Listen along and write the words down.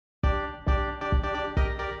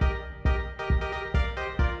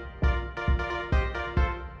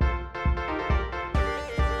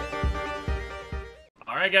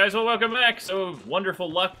Alright guys, well welcome back. So, wonderful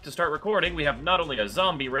luck to start recording. We have not only a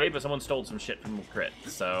zombie raid, but someone stole some shit from Crit.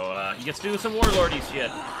 So, he gets to do some warlordy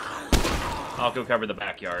shit. I'll go cover the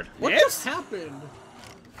backyard. What just happened?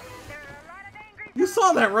 You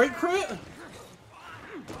saw that, right, Crit?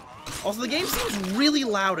 Also, the game seems really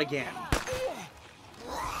loud again.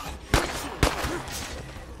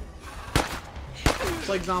 It's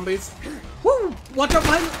like zombies. Woo! Watch out,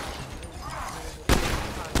 behind.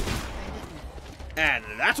 And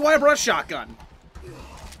that's why I brought a shotgun.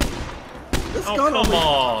 This Oh, gun come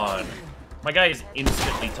on! My guy is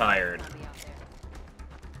instantly tired.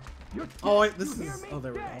 Oh, wait, this is... Oh,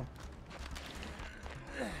 there we go.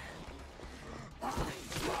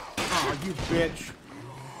 Oh, you bitch.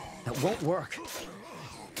 That won't work.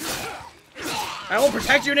 I will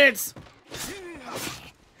protect you, Nitz!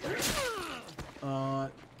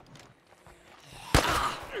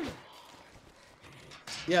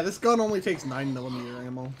 Yeah, this gun only takes 9mm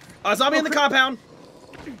ammo. Zombie in the compound!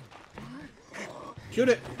 Shoot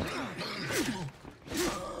it!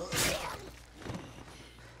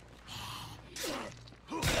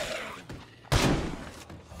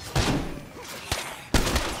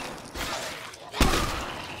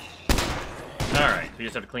 Alright, we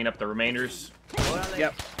just have to clean up the remainders.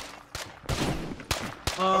 Yep.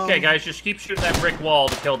 Okay guys, just keep shooting that brick wall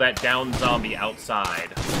to kill that down zombie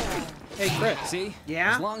outside. Hey, Crit. See?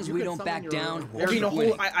 Yeah? As long as we don't back down, we'll Okay, keep no,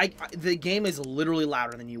 winning. the game is literally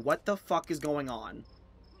louder than you. What the fuck is going on?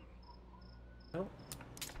 Oh.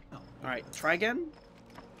 Oh. Alright, try again.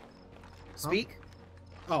 Speak.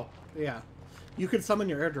 Oh, yeah. You can summon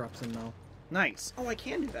your airdrops in now. Nice. Oh, I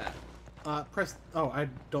can do that. Press... Oh, I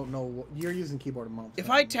don't know. You're using keyboard and mouse.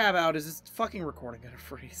 If I tab out, is this fucking recording gonna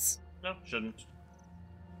freeze? No, shouldn't.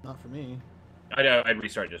 Not for me. I'd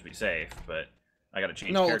restart just to be safe, but I gotta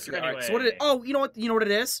change No, character alright. anyway. So what? Oh, you know what? You know what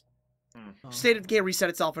it is? Oh. State of Decay reset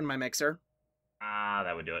itself in my mixer. Ah,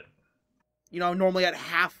 that would do it. You know, normally at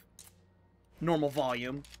half normal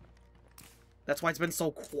volume. That's why it's been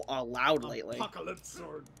so loud lately. Apocalypse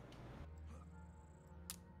sword.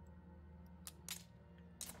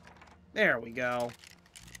 There we go.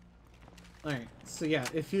 Alright, so yeah,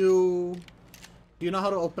 if you... Do you know how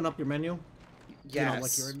to open up your menu? Yes. You know,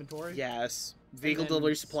 like your inventory? Yes. Vehicle then-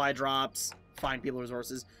 delivery, supply drops, find people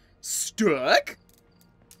resources. Stuck?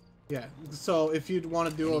 Yeah, so if you'd want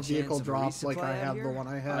to do Any a vehicle chance of a drop like resupply I out have here? the one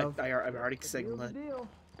I have. I've already signaled it.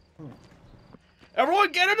 Hmm.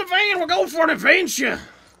 Everyone get in the van! We're going for an adventure!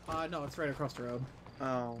 No, it's right across the road.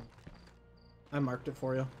 Oh. I marked it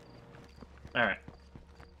for you. Alright.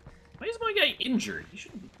 Why is my guy injured? He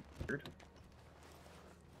shouldn't be injured.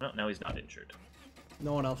 Well, now he's not injured.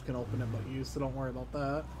 No one else can open it but you, so don't worry about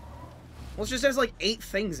that. Well, it just has like 8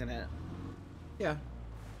 things in it. Yeah.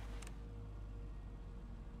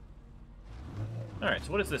 Alright,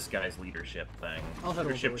 so what is this guy's leadership thing? I'll head over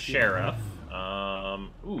Leadership with you. sheriff.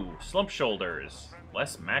 Ooh, slump shoulders.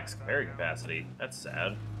 Less max carry capacity. That's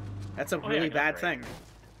sad. That's a yeah, really I got bad it thing.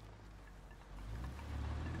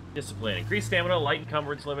 Discipline. Increased stamina, light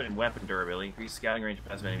encumbrance limit, and weapon durability. Increased scouting range and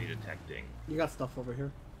passive enemy detecting. You got stuff over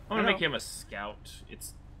here. I'm gonna I make know. him a scout.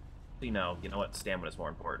 It's... You know what? Stamina's more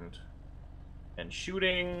important. And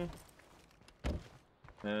shooting...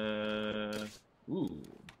 Ooh.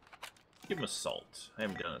 Give him assault. I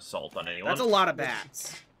haven't done assault on anyone. That's a lot of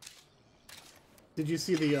bats. Did you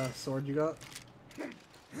see the sword you got?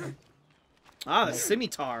 Ah, the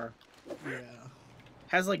scimitar. Yeah.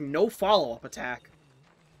 Has like no follow-up attack.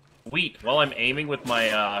 Sweet. While I'm aiming with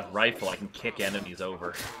my rifle, I can kick enemies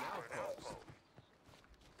over.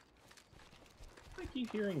 I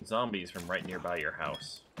keep hearing zombies from right nearby your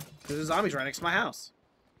house. There's zombies right next to my house.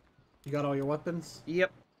 You got all your weapons?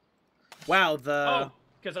 Yep. Wow, the... Oh,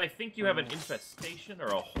 because I think you have an infestation or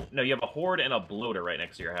a... No, you have a horde and a bloater right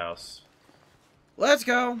next to your house. Let's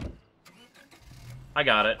go. I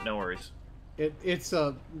got it. No worries. It's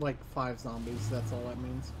like 5 zombies, that's all that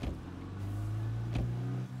means.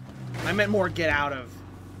 I meant more get out of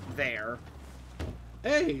there.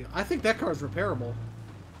 Hey, I think that car's repairable.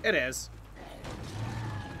 It is.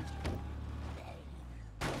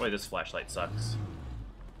 Boy, this flashlight sucks.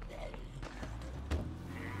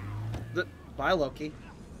 Bye, Loki.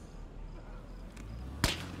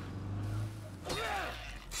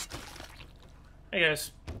 Hey,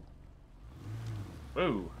 guys.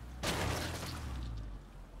 Ooh.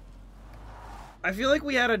 I feel like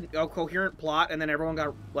we had a coherent plot, and then everyone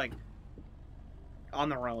got, like, on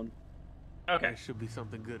their own. Okay. There should be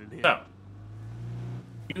something good in here. So,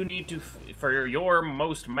 you need to, for your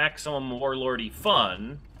most maximum warlordy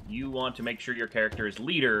fun, you want to make sure your character's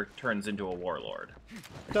leader turns into a warlord.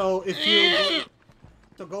 So if you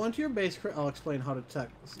So go into your base. I'll explain how to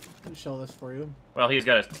show this for you. Well, he's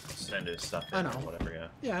got to send his stuff in I know. or whatever, yeah.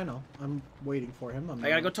 Yeah, I know. I'm waiting for him. I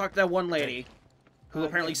gotta go talk to that one lady who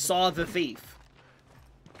apparently saw the thief.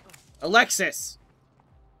 Alexis!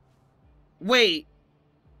 Wait,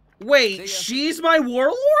 she's my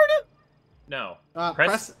warlord? No.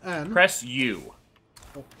 Press N. Press U.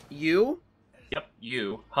 You? Yep,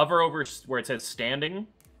 U. Hover over where it says standing.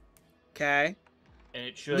 Okay. And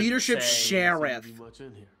it should Leadership say... sheriff.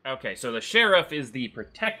 Okay, so the sheriff is the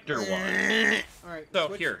protector one. Alright, So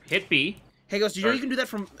switch. here, hit B. Hey, Ghost, you know you can do that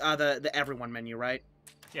from the everyone menu, right?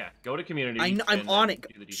 Yeah, go to community. I'm on it.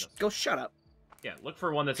 do the details. Go shut up. Yeah, look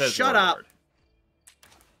for one that says Shut up.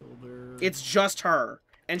 Warlord. It's just her,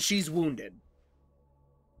 and she's wounded.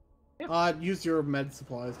 Use your med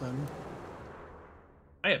supplies then.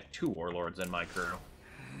 I have 2 warlords in my crew.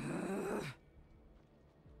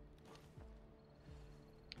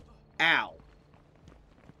 Ow.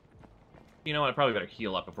 You know what? I probably better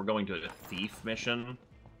heal up if we're going to a thief mission.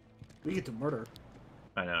 We get to murder.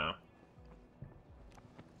 I know.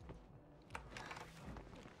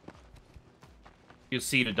 Use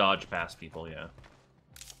C to dodge past people, yeah.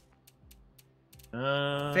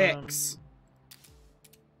 Fix.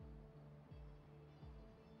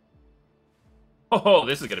 Oh,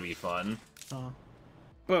 this is gonna be fun.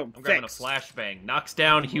 Boom. I'm grabbing Fix. a flashbang. Knocks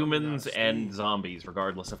down humans and zombies,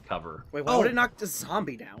 regardless of cover. Wait, why would it knock the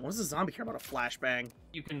zombie down? What does the zombie care about a flashbang?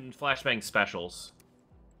 You can flashbang specials.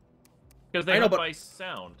 Because they I know, have but- by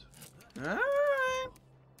sound. Alright.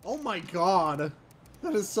 Oh my god.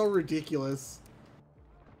 That is so ridiculous.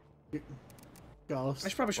 Ghost. I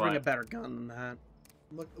should probably bring a What? better gun than that.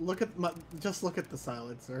 Look at my, just look at the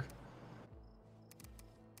silencer.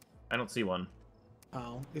 I don't see one.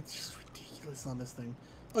 Oh, it's just ridiculous on this thing.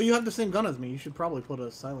 Oh, you have the same gun as me. You should probably put a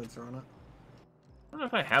silencer on it. I don't know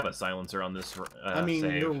if I have a silencer on this I mean,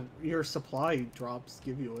 save. your supply drops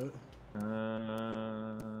give you it.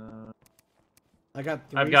 I got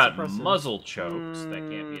 3 I've got suppressors. muzzle chokes that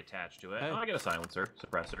can't be attached to it. Oh, I got a silencer.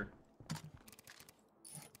 Suppressor.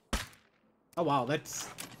 Oh wow, that's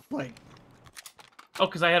like. Oh,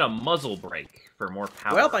 because I had a muzzle brake for more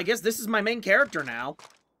power. Well, I guess this is my main character now.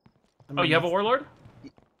 I mean, Oh, you have a warlord?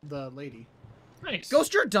 The lady. Nice.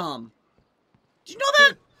 Ghost, you're dumb. Do you know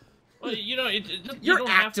that? Well, you know, You're don't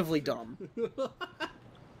have actively dumb.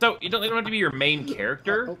 So they don't have to be your main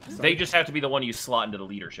character. sorry. They just have to be the one you slot into the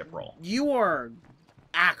leadership role. You are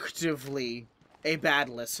actively a bad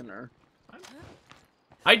listener.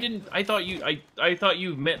 I thought you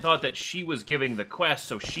thought that she was giving the quest,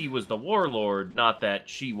 so she was the warlord, not that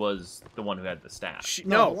she was the one who had the staff.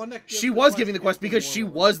 No, the one that gives she the was quest giving the is quest the because she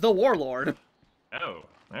warlord. was the warlord. Oh,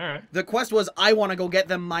 all right. The quest was, I want to go get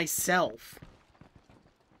them myself.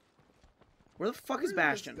 Where the fuck is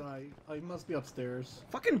Where this Bastion? guy? Oh, he must be upstairs.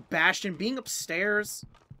 Fucking Bastion being upstairs?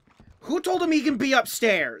 Who told him he can be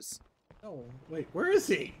upstairs? Oh, wait, where is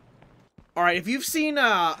he? Alright, if you've seen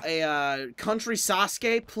a Country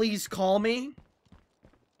Sasuke, please call me.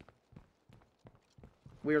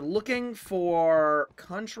 We're looking for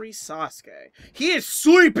Country Sasuke. He is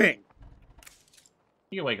sleeping!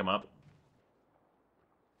 You can wake him up.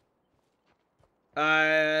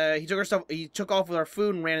 He took our stuff. He took off with our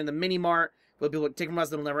food and ran in the mini mart. We'll be able to take him out.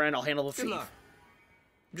 That'll never end. I'll handle the thief. I'm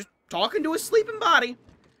just talking to his sleeping body.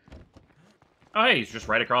 Oh, hey, he's just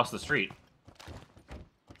right across the street.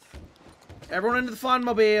 Everyone into the fun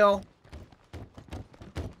mobile.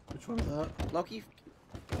 Which one is that? Loki,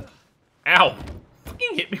 Ow!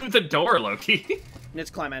 Fucking hit me with the door, Loki.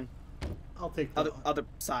 Nitz, climb in. I'll take the Other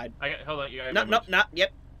side. Hold on, you No, no, not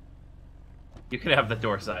yet. You can have the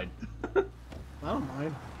door side. I don't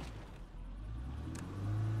mind.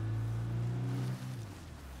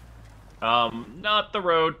 Not the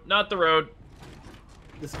road. Not the road.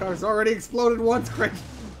 This car's already exploded once, Craig.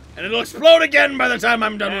 And it'll explode again by the time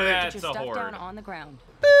I'm done with it. That's Put your a stuff horde. down on the ground.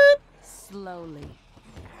 Slowly.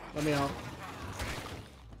 Let me out.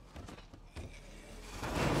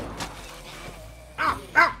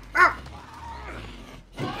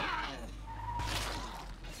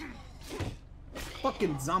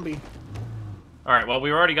 Fucking zombie. All right. Well,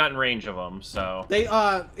 we've already gotten range of them, so They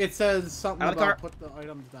it says something Out of the about car. put the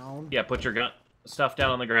items down. yeah, put your stuff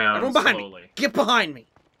down on the ground Everyone behind slowly. me. Get behind me.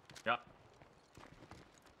 Yep.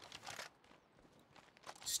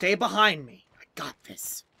 Stay behind me. I got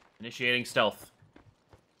this. Initiating stealth.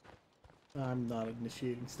 I'm not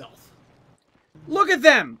initiating stealth. Look at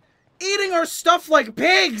them. Eating our stuff like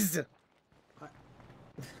pigs.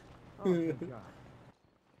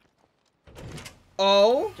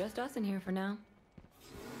 Oh? Just us in here for now.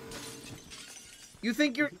 You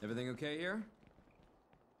think you're... Everything okay here?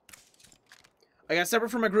 I got separate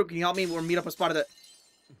from my group. Can you help me? We'll meet up a spot of the...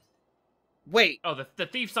 Wait. Oh, the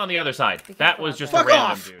thief's on the other side. Be That careful was out just there. a Fuck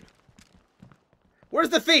random off! dude. Where's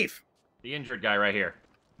the thief? The injured guy right here.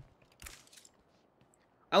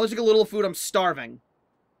 I only took a little food. I'm starving.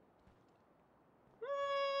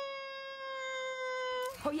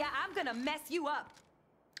 Oh yeah, I'm gonna mess you up.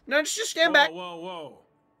 No, just stand back. Whoa.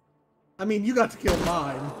 I mean, you got to kill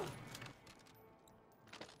mine.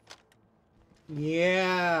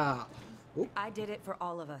 Yeah. Oop. I did it for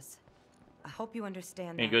all of us. I hope you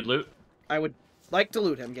understand Any that. good loot? I would like to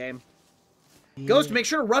loot him, game. Yeah. Ghost, make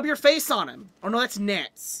sure to rub your face on him. Oh no, that's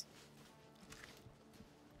Nitz.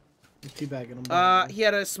 Teabagging him down. He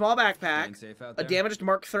had a small backpack, Staying safe out a there? damaged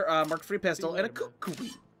Mark III pistol, See you and a later, bro.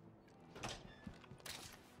 kukui.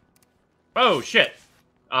 Oh, shit.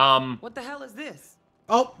 What the hell is this?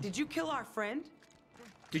 Oh, Did you kill our friend?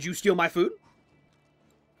 Did you steal my food?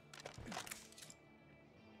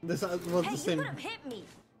 this was Hey, the you same. could have hit me.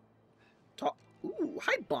 Talk. Ooh,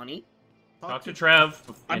 hi, Bunny. Talk to Trev.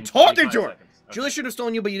 I'm in talking 25 to her. seconds. Okay. Julie should have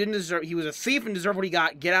stolen you, but you didn't deserve. He was a thief and deserved what he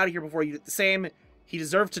got. Get out of here before you did the same. He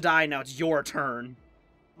deserved to die. Now it's your turn.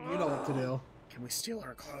 You know what to do. Can we steal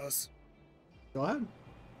her clothes? Go ahead.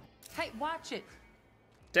 Hey, watch it.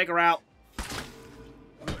 Take her out.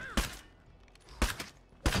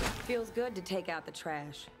 Feels good to take out the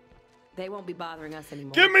trash. They won't be bothering us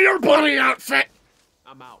anymore. Give me your bunny outfit.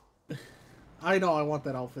 I'm out. I know I want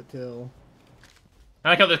that outfit too. I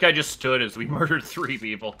like how this guy just stood as we murdered 3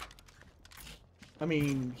 people. I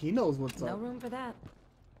mean, he knows what's No up. room for that.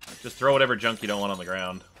 Just throw whatever junk you don't want on the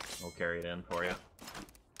ground. We'll carry it in for you.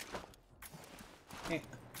 Eh.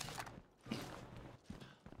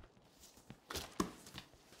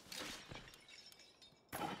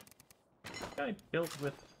 Guy built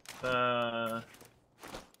with, Oh,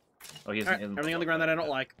 he's All right, everything on the ground that I don't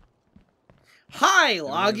like. Hi, Everything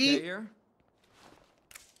Logi. okay here?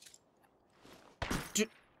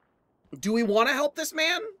 Do we want to help this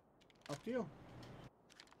man? Up to you.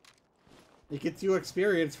 It gets you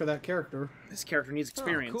experience for that character. This character needs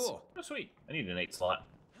experience. Oh, cool. Oh, sweet. I need an 8 slot.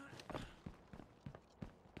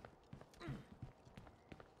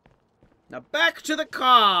 Now back to the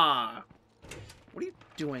car. What are you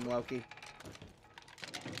doing, Loki?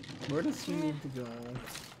 Where does he need to go?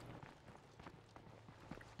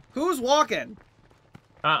 Who's walking?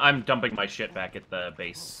 I'm dumping my shit back at the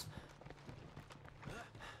base.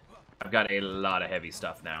 I've got a lot of heavy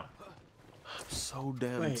stuff now. I'm so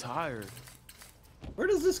damn Wait. tired. Where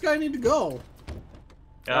does this guy need to go?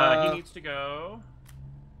 He needs to go...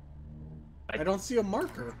 I don't see a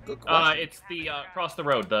marker. Good question. It's the, across the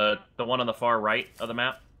road, the one on the far right of the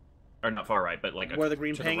map. Or not far right, but like... Where the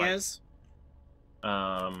green to ping right. is?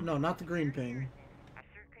 No, not the green ping.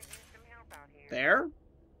 There?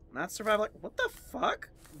 Not survival. What the fuck?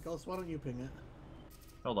 Ghost, why don't you ping it?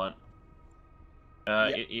 Hold on. Yeah,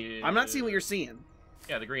 it is... I'm not seeing what you're seeing.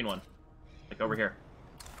 Yeah, the green one. Like, over here.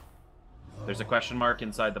 There's a question mark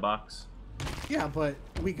inside the box. Yeah, but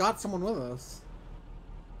we got someone with us.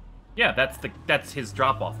 Yeah, that's his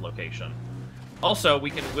drop-off location. Also,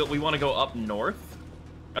 we want to go up north.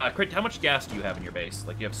 Crit, how much gas do you have in your base?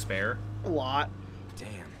 Like, you have spare? A lot. Damn.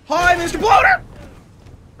 Hi, Mr. Bloater!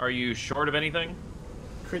 Are you short of anything?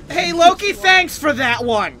 Crit- Hey, Loki, thanks for that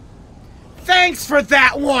one! Thanks for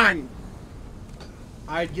that one!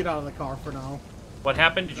 I'd get out of the car for now. What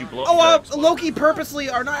happened? Did you blow? Oh, explode? Loki purposely,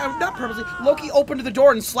 or not purposely, Loki opened the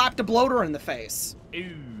door and slapped a bloater in the face.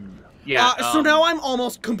 Ew. Yeah. So now I'm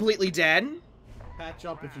almost completely dead. Patch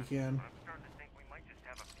up if you can.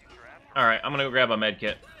 All right, I'm gonna go grab a med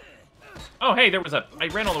kit. Oh, hey, there was a. I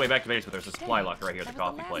ran all the way back to base, but there's a supply locker right here at the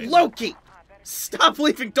coffee place. Loki! Stop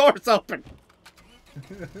leaving doors open!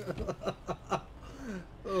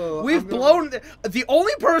 We've blown... The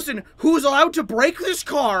only person who's allowed to break this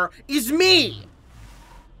car is me!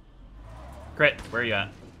 Crit, where are you at?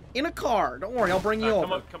 In a car. Don't worry, I'll bring you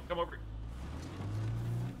over. Come over.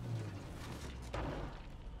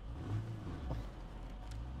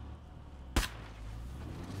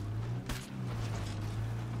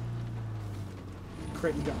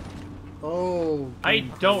 Crit, you got. Oh. I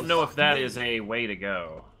don't know if that is a way to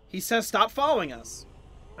go. He says stop following us.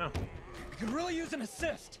 Oh. Could really use an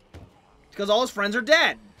assist. Because all his friends are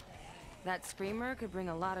dead. That screamer could bring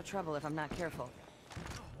a lot of trouble if I'm not careful.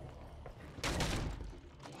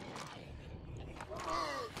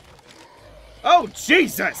 Oh,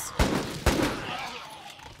 Jesus!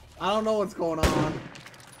 I don't know what's going on.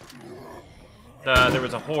 There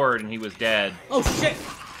was a horde and he was dead. Oh shit!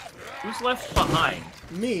 Who's left behind?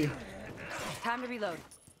 Me. Time to reload.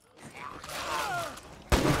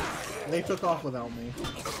 They took off without me.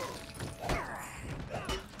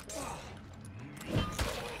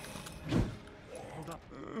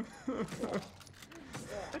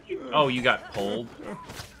 Oh, you got pulled?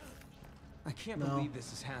 I can't No. believe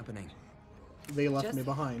this is happening. They left Just me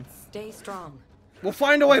behind. stay strong. We'll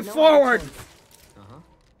find a way No other forward! choice.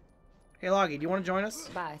 Hey, Logi, do you want to join us?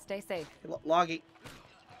 Bye. Stay safe. Hey, Logi.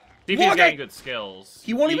 See if he's Look got at- any good skills.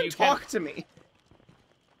 He won't You- even you can- talk to me.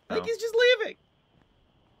 I think Oh. he's just leaving.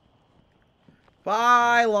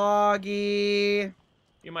 Bye, Logi.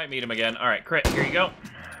 You might meet him again. Alright, Crit, here you go.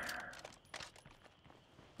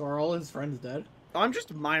 So are all his friends dead? I'm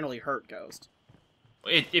just minorly hurt, Ghost.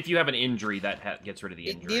 If you have an injury, that gets rid of the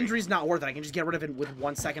injury. The injury's not worth it. I can just get rid of it with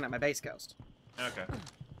 1 second at my base, Ghost. Okay.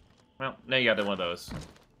 Well, now you got one of those.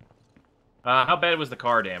 How bad was the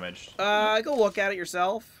car damaged? Go look at it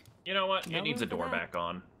yourself. You know what? It No needs a room for door that. back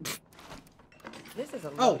on. This is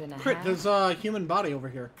a Oh, load and a Crit, half. there's a human body over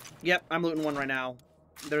here. Yep, I'm looting one right now.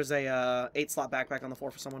 There's a 8-slot backpack on the floor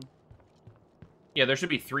for someone. Yeah, there should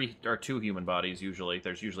be 3 or 2 human bodies usually.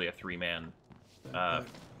 There's usually a 3-man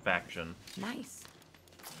faction. Nice.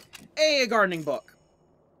 Hey, a gardening book.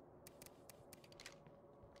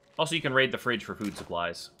 Also, you can raid the fridge for food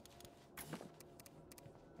supplies.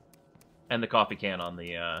 And the coffee can on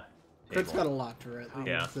the Crit's got a table. lot to it. He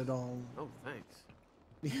Yeah. needs it all. Oh,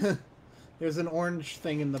 thanks. There's an orange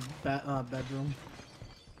thing in the bedroom.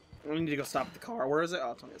 We need to go stop at the car. Where is it?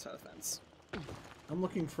 Oh, it's on the other side of the fence. I'm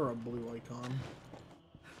looking for a blue icon.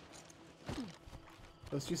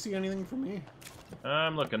 Does you see anything for me?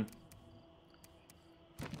 I'm looking.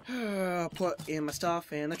 Put in my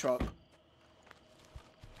stuff in the truck.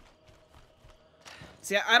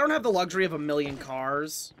 See, I don't have the luxury of a million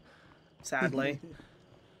cars, sadly.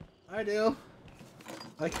 I do.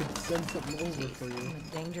 I could send something over for you. I'm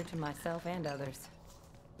a danger to myself and others.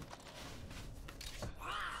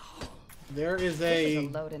 There is This is a a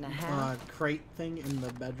load and a half. crate thing in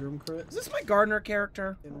the bedroom, Crit. Is this my gardener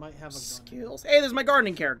character? It might have a gun. Skills. Hey, there's my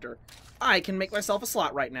gardening character. I can make myself a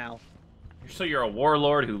slot right now. So you're a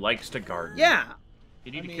warlord who likes to garden. Yeah,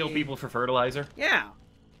 You need I to kill mean- people for fertilizer? yeah.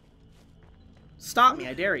 Stop me,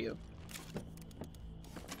 I dare you.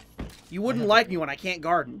 You wouldn't like me when I can't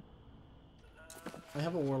garden. I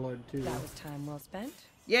have a warlord too. That was time well spent.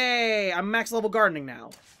 Yay, I'm max level gardening now.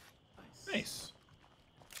 Nice.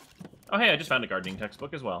 Oh, hey, I just found a gardening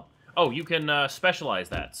textbook as well. Oh, you can specialize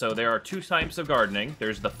that. So there are 2 types of gardening.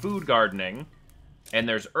 There's the food gardening, and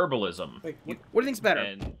there's herbalism. Wait, what? What do you think's better?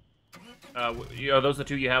 And those are the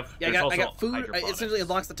 2 you have? Yeah, There's I also got food. hydroponics. Essentially, it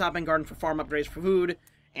unlocks the top end garden for farm upgrades for food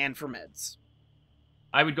and for meds.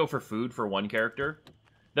 I would go for food for one character.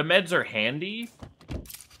 The meds are handy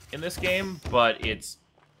in this game, but it's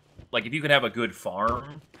like if you can have a good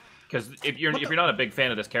farm, because if you're not a big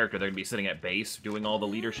fan of this character, they're gonna be sitting at base doing all the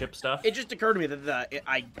leadership stuff. It just occurred to me that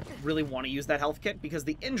I really want to use that health kit because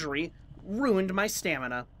the injury ruined my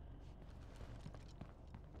stamina.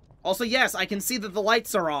 Also, yes, I can see that the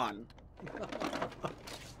lights are on.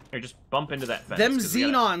 Here, just bump into that fence. Them 'cause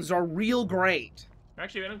we gotta- xenons are real great.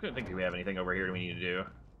 Actually, I don't think we have anything over here that we need to do.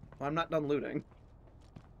 Well, I'm not done looting.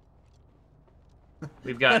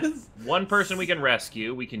 We've got That is- one person we can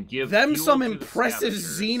rescue. We can give Them fuel some to the impressive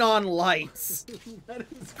scavengers. xenon lights. That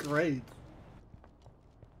is great.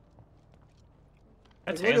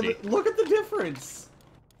 That's Look handy. look at the difference.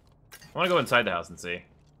 I want to go inside the house and see.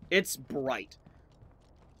 It's bright.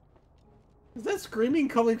 Is that screaming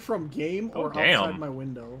coming from game Oh, or damn. outside my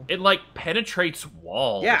window? It like penetrates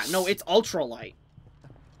walls. Yeah, no, it's ultra light.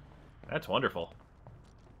 That's wonderful.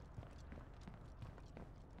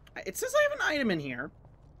 It says I have an item in here.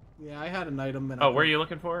 Yeah, I had an item. And Oh, where are you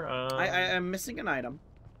looking for? I'm missing an item.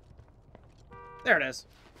 There it is.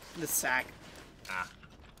 The sack.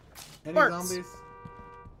 Any Parts. zombies?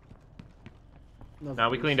 No, No,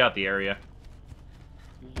 we cleaned out the area.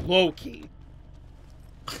 Loki.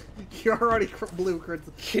 You're already blue, Crit.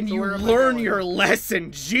 Can So you where am I learn going? your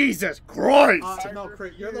lesson? Jesus Christ! No,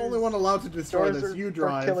 Crit, you're the only one allowed to destroy Doors this. are You for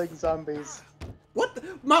drive. killing zombies. What?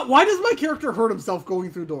 Why does my character hurt himself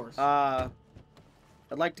going through doors? I'd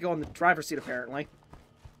like to go in the driver's seat, apparently.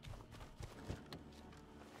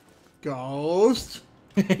 Ghost.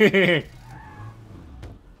 I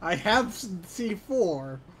have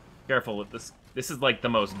C4. Careful with this. This is like the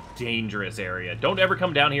most dangerous area. Don't ever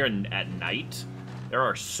come down here at night. There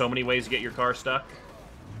are so many ways to get your car stuck.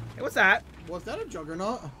 Hey, what's that? Was that a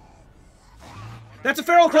juggernaut? That's a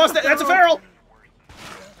feral across that. That's a feral.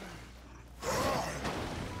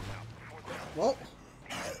 Well,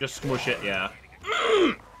 Just smush it, yeah.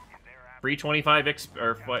 Free 25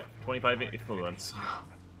 or what? 25 influence.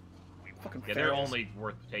 Fucking Yeah, they're ferals. only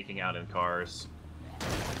worth taking out in cars.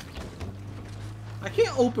 I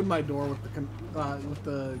can't open my door with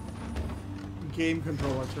the game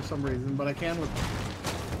controllers for some reason, but I can with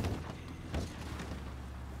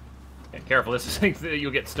Careful, this is you'll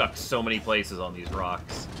get stuck so many places on these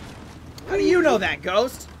rocks. How do you know that,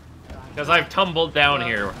 Ghost? Because I've tumbled down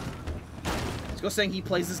here. Is Ghost saying he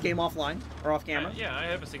plays this game offline or off camera? Yeah, I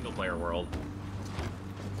have a single-player world.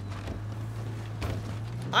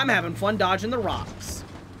 I'm having fun dodging the rocks.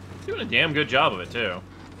 Doing a damn good job of it, too.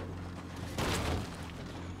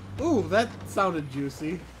 Ooh, that sounded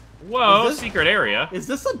juicy. Whoa, Is this- secret area. Is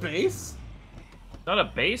this a base? Not a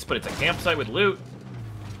base, but it's a campsite with loot.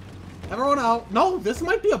 Everyone out. No, this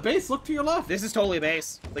might be a base. Look to your left. This is totally a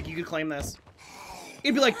base. Like, you could claim this.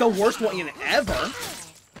 It'd be like the worst one ever.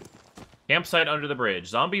 Campsite under the bridge.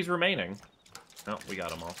 Zombies remaining. Oh, we got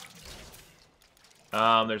them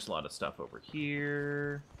all. There's a lot of stuff over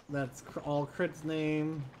here. That's all Crit's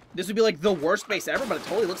name. This would be like the worst base ever, but it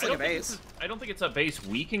totally looks like a base. I don't think it's a base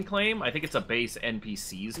we can claim. I think it's a base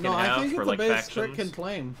NPCs can No, I have think for it's a like base factions. Crit can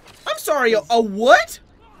claim. I'm sorry, a what?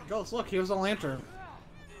 Ghost, look, here's a lantern.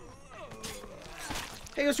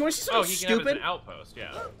 Hey, Ghost, you want to see Oh, something he can have it as stupid? an outpost,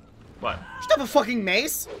 yeah. What? Just have a fucking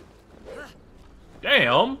mace.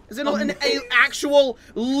 Damn! Is it an actual,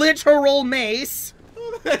 literal mace?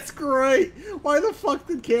 That's great. Why the fuck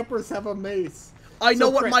did campers have a mace? I know So,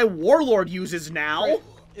 what Crit, my warlord uses now.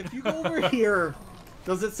 If you go over here,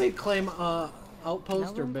 does it say claim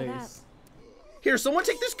outpost No or room for that. base? Here, someone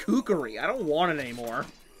take this kookery. I don't want it anymore.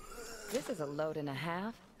 This is a load and a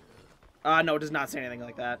half. No, it does not say anything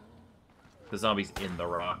like that. The zombie's in the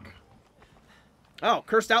rock. Oh,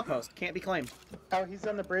 cursed outpost. Can't be claimed. Oh, he's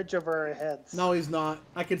on the bridge over our heads. No, he's not.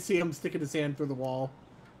 I can see him sticking his hand through the wall.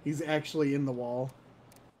 He's actually in the wall.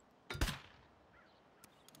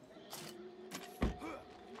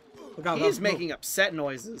 Look out, He's look. making upset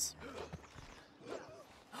noises.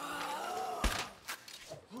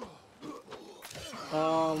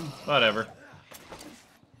 Whatever.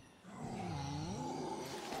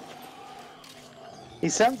 He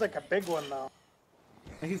sounds like a big one, though.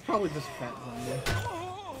 He's probably just a fat zombie.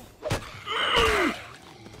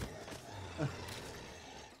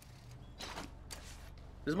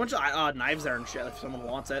 There's a bunch of knives there and shit if someone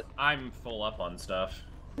wants it. I'm full up on stuff.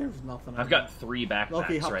 There's nothing. I've got 3 backpacks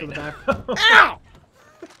Loki, hop right to the now. back. Ow!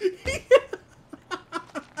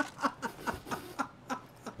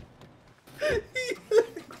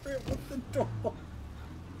 Crit with the door.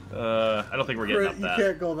 I don't think we're getting Crit, up you that.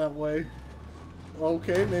 can't go that way.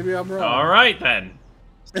 Okay, maybe I'm wrong. All right then.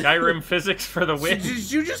 Skyrim physics for the win.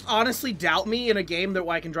 Did you just honestly doubt me in a game that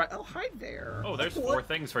I can drive? Oh, hi there. Oh, there's 4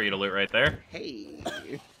 things for you to loot right there. Hey.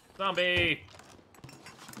 Zombie.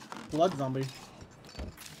 Blood zombie.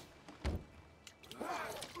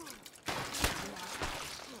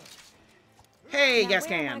 Hey, Now, gas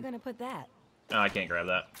where am I can. gonna put that? Oh, I can't grab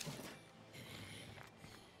that.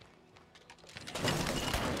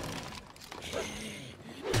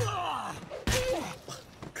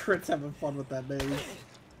 Crit's having fun with that maze.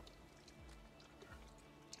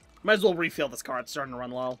 Might as well refill this car. It's starting to run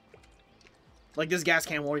low. Like, this gas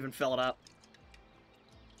can won't even fill it up.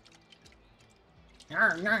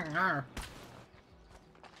 Arr, arr, arr.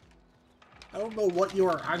 I don't know what you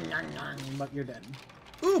are, but you're dead.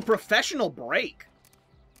 Ooh, professional break.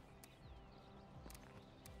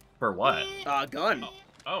 For what? Gun.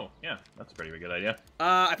 Oh, yeah, that's a pretty good idea.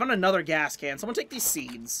 I found another gas can. Someone take these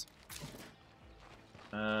seeds.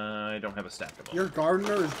 I don't have a stack of them. Your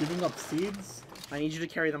gardener is giving up seeds? I need you to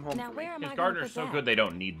carry them home Now for me. where am I His gonna gardener's put so that? good they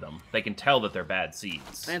don't need them. They can tell that they're bad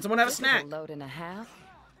seeds. And someone have a This snack. is a load and a half.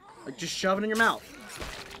 Like, just shove it in your mouth.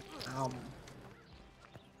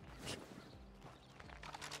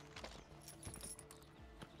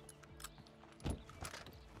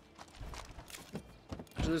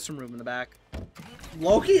 There's some room in the back.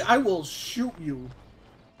 Loki, I will shoot you.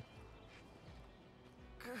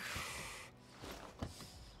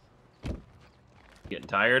 Getting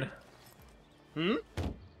tired? Hmm? You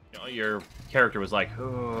know, your character was like,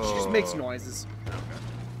 oh. She just makes noises.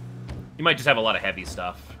 You might just have a lot of heavy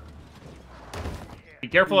stuff. Be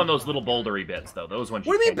careful on those little bouldery bits, though. Those ones.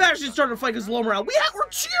 What do you mean Bastion started to fight because low morale? We're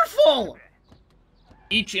cheerful!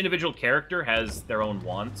 Each individual character has their own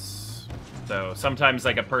wants. So sometimes,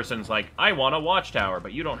 like, a person's like, I want a watchtower,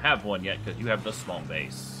 but you don't have one yet because you have the small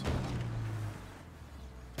base.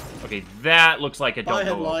 Okay, that looks like it. Don't go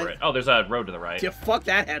headlight. over it. Oh, there's a road to the right. Yeah, fuck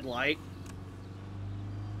that headlight.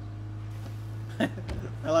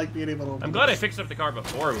 I like being able to... I'm glad I fixed up the car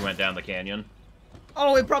before we went down the canyon.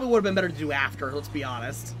 Oh, it probably would have been better to do after, let's be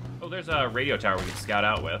honest. Oh, there's a radio tower we can scout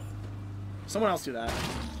out with. Someone else do that.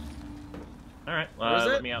 Alright, Where is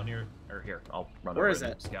let it? me out near... Or here, I'll run Where over is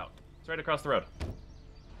and it? scout. It's right across the road.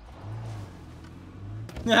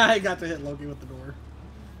 I got to hit Loki with the door.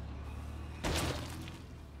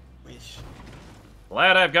 Wish.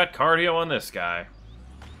 Glad I've got cardio on this guy.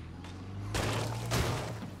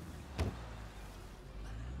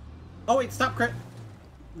 Oh wait, stop, Crit.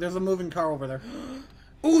 There's a moving car over there.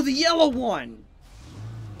 Ooh, the yellow one!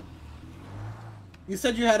 You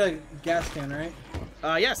said you had a gas can, right?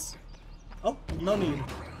 Yes. Oh, no need.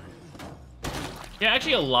 Yeah,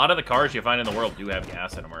 actually, a lot of the cars you find in the world do have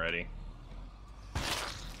gas in them already.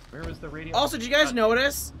 Where was the radio? Also, did you guys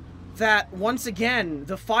notice that, once again,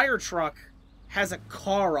 the fire truck has a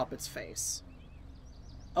car up its face?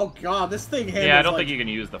 Oh god, this thing handles Yeah, I don't like... think you can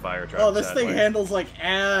use the fire truck. Oh, this thing sadly. handles like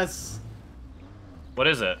ass. What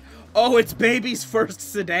is it? Oh, it's baby's first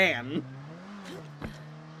sedan.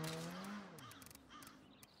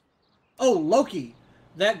 Oh, Loki.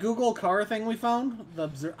 That Google car thing we found,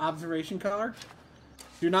 the observation car,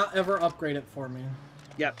 do not ever upgrade it for me.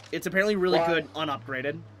 Yep, it's apparently really Why? good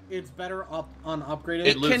unupgraded. It's better up unupgraded.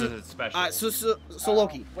 It loses can- its special. So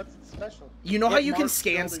Loki, What's it special? you know how Get you can Mark's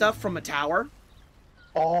scan building. stuff from a tower?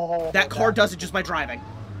 Oh, That car does it just by driving.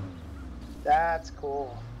 That's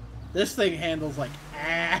cool. This thing handles like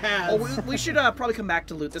ass. Oh, we should probably come back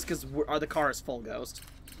to loot this because the car is full, Ghost.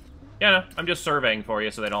 Yeah, no, I'm just surveying for you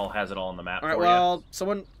so that it all has it all on the map All right, for well,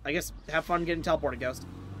 someone, I guess, have fun getting teleported, Ghost.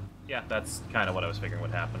 you. Yeah, that's kind of what I was figuring would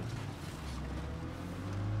happen.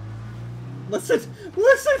 Listen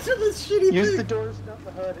to this shitty Use thing. the doors, not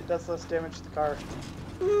the hood. It does less damage to the car.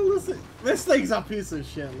 Listen, this thing's a piece of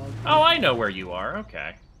shit, Loki. Oh, I know where you are.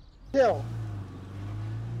 Okay. Kill.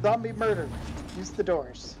 Zombie murder. Use the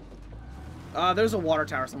doors. There's a water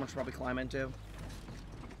tower someone should probably climb into.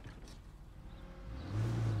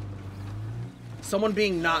 Someone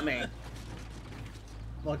being not me.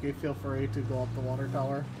 Lucky, feel free to go up the water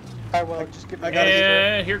tower. I will. Just give me I gotta get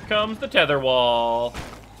there. And here comes the tether wall.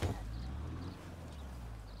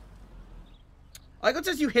 I like it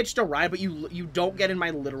says you hitched a ride, but you don't get in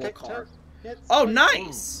my literal Okay, car. Yes. Oh,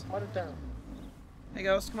 nice! Water tower. Hey,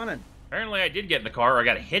 Ghost, come on in. Apparently I did get in the car, or I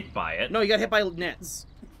got hit by it. No, you got hit by Nitz.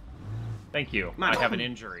 Thank you. Come on. I have an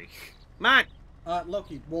injury. Come on!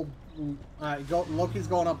 Loki, we'll go. Loki's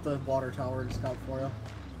going up the water tower to scout for you.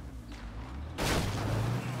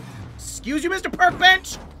 Excuse you, Mr. Park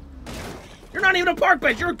Bench! You're not even a park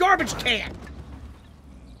bench, you're a garbage can!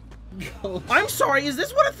 I'm sorry, is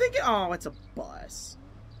this what I think? Oh, it's a bus.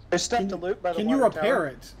 There's stuff to loot by the Can you water repair tower.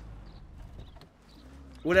 it?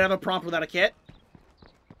 Would it have a prompt without a kit?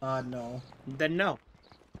 No. Then no.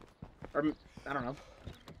 Or, I don't know.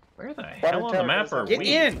 Where the Water hell on the tower map does are that. Get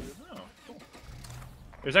we? in! Oh, cool.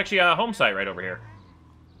 There's actually a home site right over here.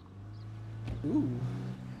 Ooh.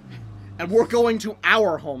 And we're going to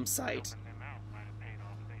our home site.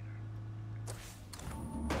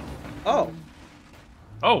 Oh.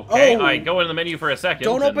 Oh, okay. Oh. I go in the menu for a second.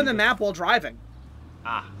 Don't open and- the map while driving.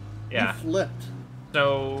 Ah, You yeah. flipped.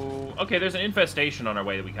 So, okay, there's an infestation on our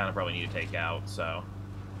way that we kind of probably need to take out, so...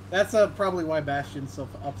 That's probably why Bastion's so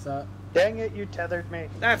upset. Dang it, you tethered me.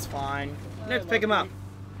 That's fine. Let's pick him up.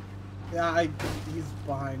 Yeah, he's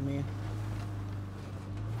behind me.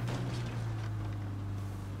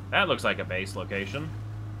 That looks like a base location.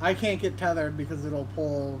 I can't get tethered because it'll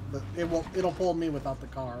pull it'll pull me without the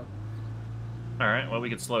car. Alright, well, we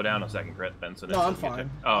could slow down a second, Crit, then, so No, I'm doesn't get fine.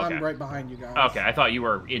 to- Oh, okay. I'm right behind you guys. Okay, I thought you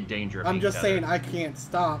were in danger of I'm being just saying tethered. I can't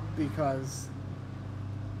stop because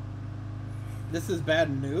this is bad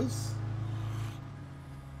news.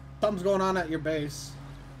 Something's going on at your base.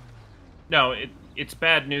 No, it's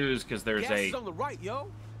bad news because there's Gas is on the right, yo.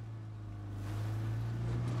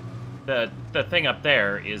 the thing up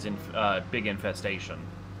there is in big infestation.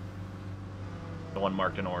 The one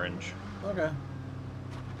marked in orange. Okay.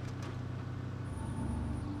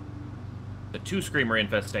 The 2 screamer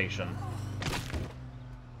infestation.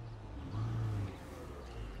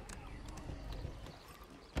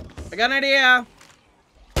 I got an idea.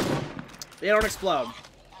 They don't explode.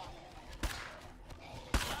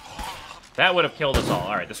 That would have killed us all.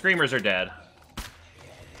 Alright, the screamers are dead.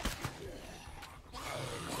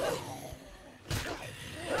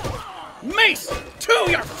 Mace to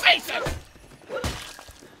your faces!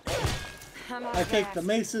 I'm out I of take gas. the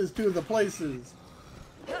maces to the places.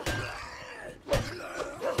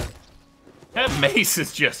 That mace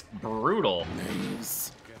is just brutal.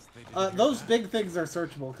 Those big things are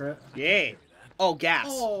searchable, Crit. Yeah. Oh, gas.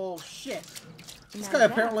 Oh shit! This Now guy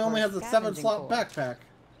that apparently only was has a scavenging 7-slot for. backpack.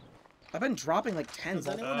 I've been dropping like tens.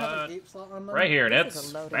 Does anyone have an 8-slot on them? Right here, This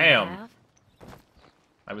is Nitz. a load and a Bam. half.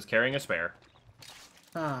 I was carrying a spare.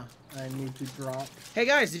 Huh. I need to drop Hey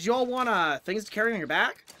guys, did you all want things to carry on your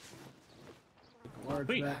back? large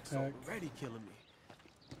Sweet. backpack. Already killing me.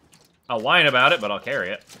 I'll whine about it, but I'll carry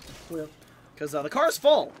it. Flip. Because the car's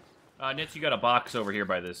full. Nitz, you got a box over here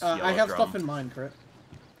by this yellow I have drum. stuff in mine, Crit.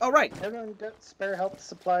 Oh, right. Everyone got spare health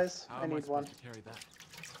supplies? How I am need one. supposed to carry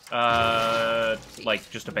that? Like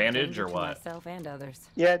just a bandage or For what? Myself and others.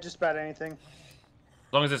 Yeah, just about anything.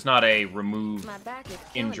 As long as it's not a remove My back is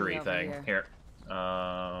killing me injury over thing. here. Here.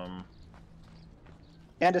 And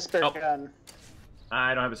a spare Oh. gun.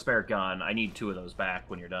 I don't have a spare gun. I need 2 of those back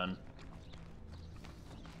when you're done.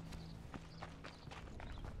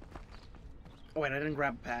 Oh, wait, I didn't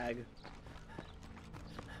grab a bag.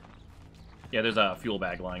 Yeah, there's a fuel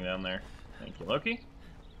bag lying down there. Thank you, Loki.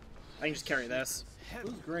 I can just carry this.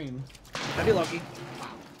 Who's green? That'd be Loki.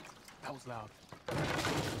 That was loud.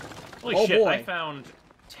 Holy Oh, shit, boy. I found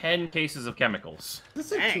 10 cases of chemicals. Is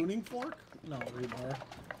this a Dang. tuning fork? No, rebar.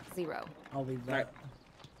 0. I'll leave that. Alright.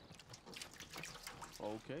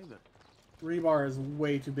 Okay, then. Rebar is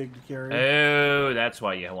way too big to carry. Oh, that's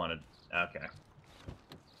why you wanted... Okay.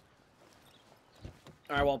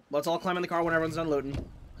 Alright, well, let's all climb in the car when everyone's done looting.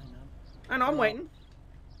 I know, I'm waiting.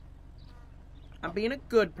 I'm being a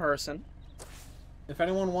good person. If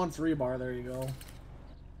anyone wants rebar, there you go.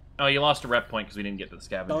 Oh, you lost a rep point because we didn't get to the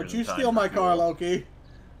scavengers. Don't you in time steal for my car, fuel. Loki.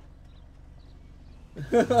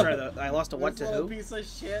 Sorry, I lost a what This to little who? piece of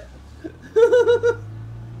shit.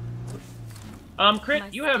 Crit, My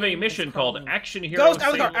you have a skin mission is called crawling. Action Hero. Ghost, out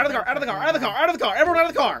of the car, Save- out of the car, out of the car, out of the car, out of the car, everyone out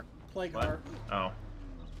of the car! Play What? car. Oh.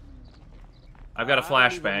 I've got a I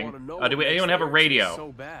don't even flashbang. wanna know Do what anyone have a makes radio?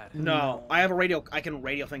 So bad. No, I have a radio, I can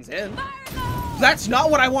radio things in. That's not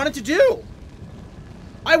what I wanted to do!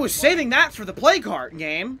 I was saving that for the play cart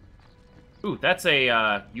game. Ooh, that's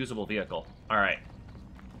a usable vehicle. All right.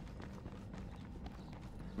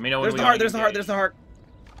 Let me know when There's we the wanna heart, there's the heart, engage. there's the heart.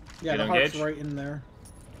 Yeah, You the don't heart's engage? right in there.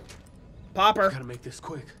 Popper. Gotta make this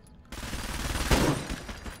quick.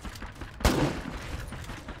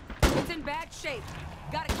 It's in bad shape.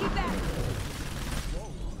 Gotta keep that.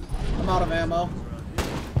 I'm out of ammo.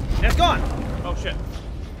 And it's gone. Oh shit.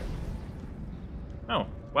 Oh,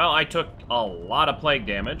 well, I took a lot of plague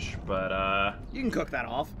damage, but You can cook that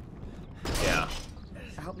off. yeah.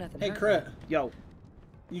 I hope nothing Hey, hurt Crit. me. Yo,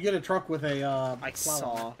 You get a truck with a, I plow.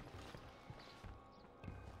 saw.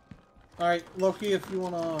 Alright, Loki, if you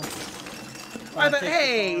wanna...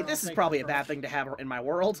 Hey, this is probably a bad thing to have in my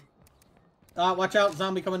world. Watch out,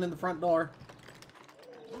 zombie coming in the front door.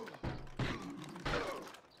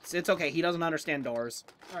 It's okay, he doesn't understand doors.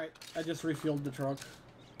 Alright, I just refueled the truck.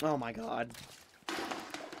 Oh my god.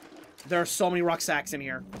 There are so many rucksacks in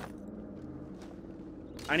here.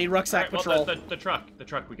 I need rucksack All right, well, patrol. the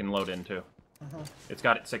truck we can load into. Uh-huh. It's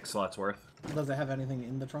got 6 slots worth. Does it have anything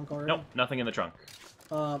in the trunk already? Nope, nothing in the trunk.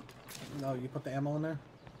 No, you put the ammo in there?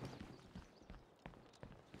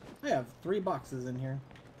 I have 3 boxes in here.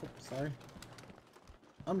 Oops, sorry.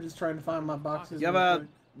 I'm just trying to find my boxes. You have real a quick.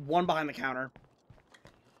 one behind the counter.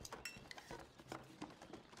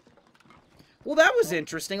 Well, that was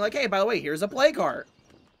interesting. Like, hey, by the way, here's a play cart.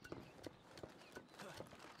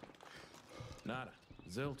 Nada.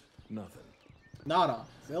 Zilt. Nothing. Nada.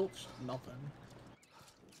 Zilch. Nothing.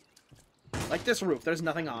 Like this roof, there's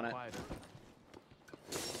nothing on it. Quieter.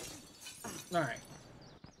 Alright.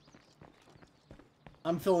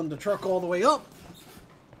 I'm filling the truck all the way up.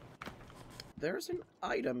 There's an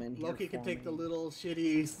item in here. Loki can for take me. the little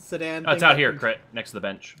shitty sedan. Oh, it's thing out that here, can- Crit, next to the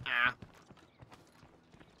bench. Ah.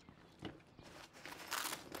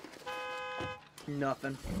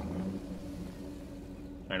 Nothing.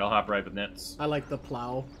 Alright, I'll hop right with Nitz. I like the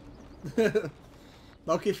plow.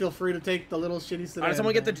 Loki, feel free to take the little shitty sedan. Alright,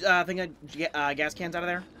 someone get thing. the thing of gas cans out of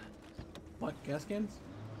there. What? Gas cans?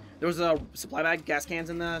 There was a supply bag, gas cans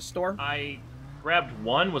in the store. I grabbed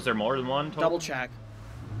one. Was there more than one total? Double check.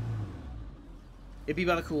 It'd be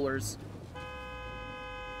by the coolers.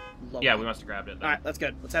 Yeah, we must have grabbed it then. Alright, that's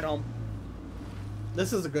good. Let's head home.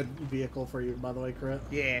 This is a good vehicle for you, by the way, Crit.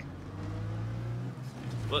 Yeah.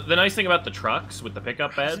 Well, the nice thing about the trucks with the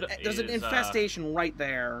pickup bed There's an is, infestation right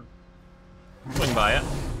there. swing by it.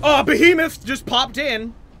 Oh, Behemoth just popped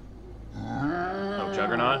in. Oh,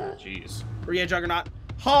 Juggernaut? Jeez. Or yeah, Juggernaut.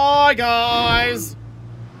 Hi, guys!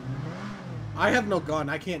 I have no gun.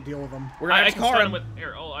 I can't deal with them. We're gonna I have to can car stun him him. with...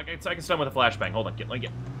 Here, I can stun him with a flashbang. Hold on, get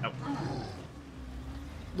out.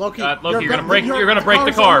 Loki, Loki, you're gonna break your the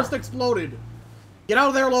car's car. Almost exploded. Get out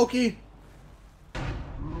of there, Loki.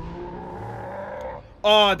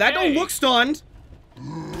 That Hey. don't look stunned.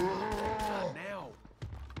 Now.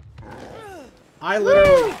 I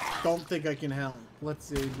literally don't think I can help. Let's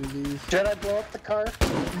see, do these. Did I blow up the car?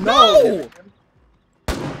 No!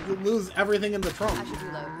 You lose everything in the trunk. I should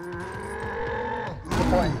reload. Good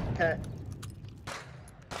point. Okay.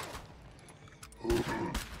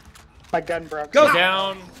 My gun broke. Go!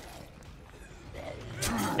 Down.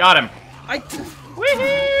 Got him.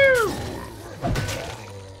 Woohoo!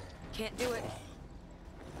 Can't do it.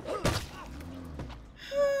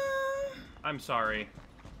 I'm sorry.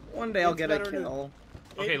 One day I'll It's get a better to- kill.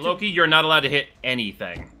 Okay, Loki, you're not allowed to hit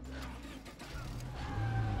anything.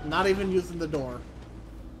 Not even using the door.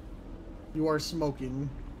 You are smoking.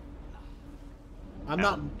 I'm Ow.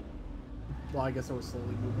 not... Well, I guess I was slowly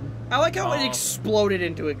moving. I like how it Oh. exploded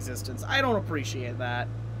into existence. I don't appreciate that.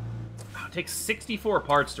 It takes 64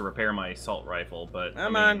 parts to repair my assault rifle, but...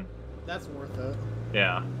 Come I mean, on. That's worth it.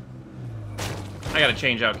 Yeah. I gotta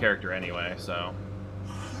change out character anyway, so...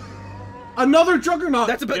 Another Juggernaut!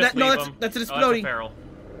 That's a Just that, no, leave that's him. that's an Oh, that's a exploding. feral.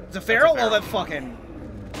 It's a feral. feral. Oh, that fucking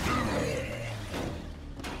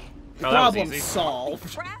Oh, that was problem easy.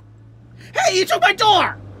 solved. Crap. Hey, you took my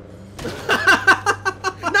door!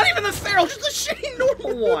 Not even the feral, just the shitty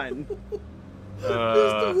normal one.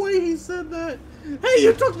 Just the way he said that. Hey,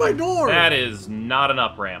 you took my door! That is not an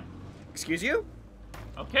up-ramp. Excuse you?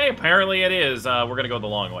 Okay, apparently it is. We're gonna go the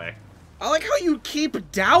long way. I like how you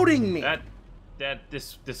keep doubting me.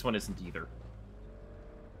 This one isn't either.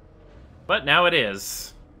 But now it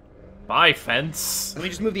is. Bye, fence. Let me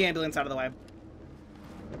just move the ambulance out of the way.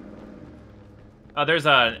 There's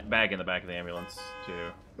a bag in the back of the ambulance, too.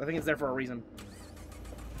 I think it's there for a reason.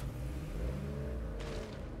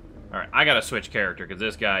 Alright, I gotta switch character, because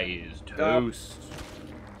this guy is toast.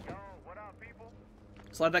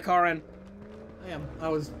 Slide that car in. I am. I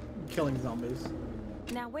was killing zombies.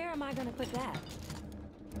 Now where am I gonna put that?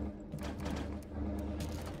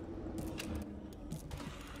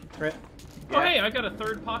 Crit. Oh, hey, I got a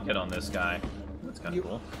third pocket on this guy. That's kind of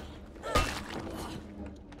cool.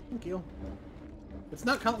 Thank you. It's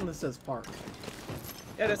not counting this as parked.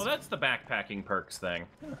 Yeah, it is. Well, that's the backpacking perks thing.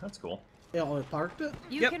 Yeah, that's cool. Yeah, only parked it?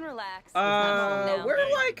 You Yep. can relax. It's not long now. We're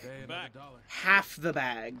like Pay another $1. half the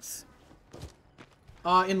bags.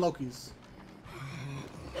 In Loki's.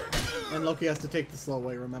 And Loki has to take the slow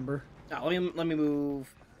way, remember? Now, let me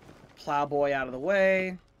move Plowboy out of the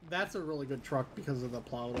way. That's a really good truck because of the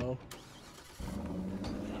plow, though.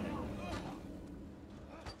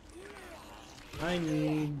 I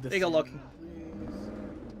need the... There you go, Loki.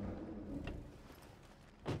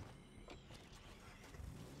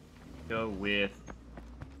 Go with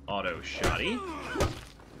auto shotty.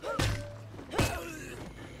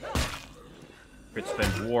 It's been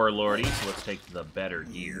warlordy, so let's take the better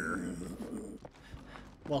gear.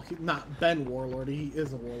 Well, not Ben Warlord, he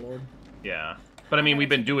is a warlord. Yeah. But I mean, we've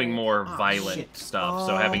been doing more Ah, violent shit. stuff,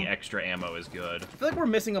 so having extra ammo is good. I feel like we're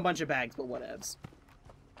missing a bunch of bags, but whatevs.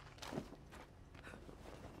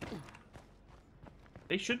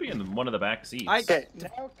 They should be in one of the back seats. Okay,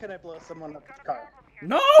 now can I blow someone up with the car?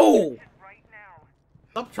 No!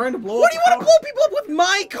 Stop trying to blow What up do you the want to car. blow people up with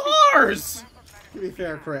my cars? To be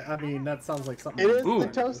fair, Crit, I mean, that sounds like something... It is Ooh, the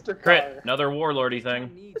toaster car. Crit, another warlordy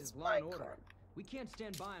thing. Needs is law and order. We can't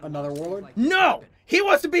stand by and Another watch things warlord? like this No! happen. He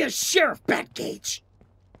wants to be a sheriff, Batgage!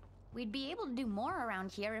 We'd be able to do more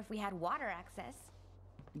around here if we had water access.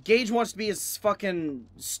 Gage wants to be his fucking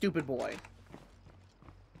stupid boy.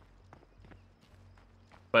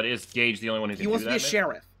 But is Gage the only one who can He wants do to be a that, Nick?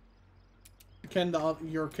 sheriff. Can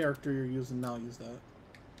your character you're using now use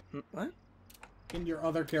that? What? Can your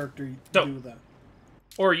other character So- do that?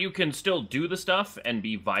 Or you can still do the stuff and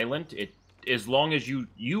be violent. As long as you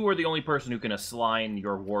are the only person who can assign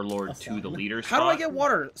your warlord to the Assign. leader How do I spot. get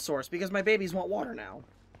water source? Because my babies want water now.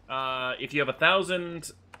 If you have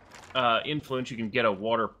 1,000 influence, you can get a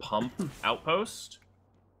water pump outpost,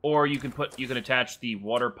 or you can attach the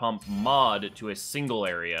water pump mod to a single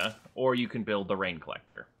area, or you can build the rain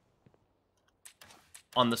collector.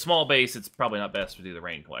 On the small base, it's probably not best to do the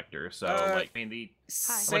rain collector. So, like, I mean,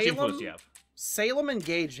 how much influence do you have? Salem and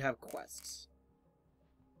Gage have quests.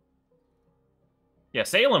 Yeah,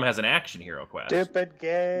 Salem has an action hero quest. Stupid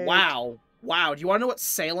gay. Wow. Wow. Do you want to know what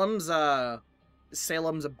Salem's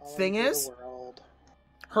thing is?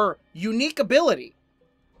 Her unique ability.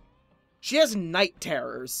 She has night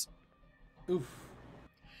terrors. Oof.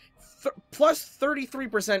 Plus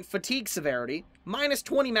 33% fatigue severity, minus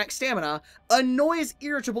 20 max stamina, annoys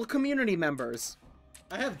irritable community members.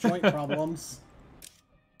 I have joint problems.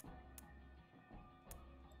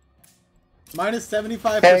 Minus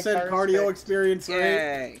 75% cardio experience rate.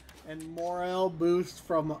 Yay. And morale boost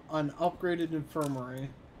from an upgraded infirmary.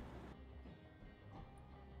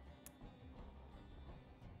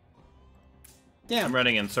 Damn. I'm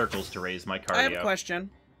running in circles to raise my cardio. I have a question.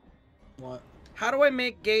 What? How do I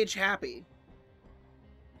make Gage happy?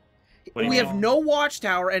 What do you We mean? have no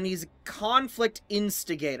watchtower, and he's a conflict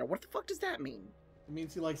instigator. What the fuck does that mean? It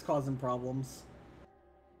means he likes causing problems.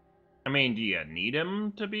 I mean, do you need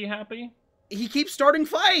him to be happy? He keeps starting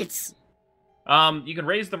fights. You can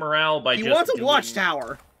raise the morale by He just wants a doing...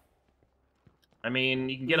 watchtower. I mean,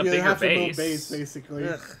 you can get a You bigger have to base. move base, basically.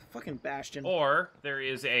 Ugh, fucking Bastion. Or there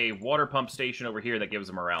is a water pump station over here that gives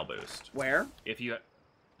a morale boost. Where? If you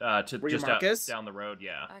to Where your just mark is? down the road,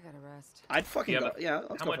 yeah. I gotta rest. I'd fucking go. Yeah,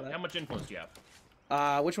 let's go much, for that. how much influence do you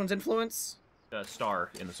have? Which one's influence? The star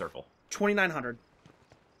in the circle. 2,900.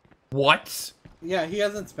 What? Yeah, he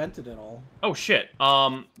hasn't spent it at all. Oh shit.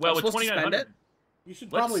 Well, with supposed to spend 2,900, You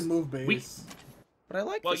should Let's- probably move base. But I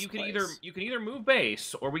like well, this you can place. either move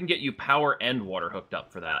base, or we can get you power and water hooked up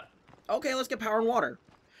for that. Okay, let's get power and water.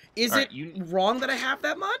 Is All it right, you- wrong that I have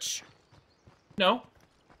that much? No,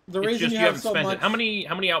 The it's reason just you you have haven't so spent much... it.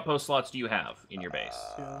 How many outpost slots do you have in your base?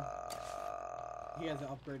 He hasn't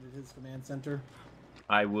upgraded his command center.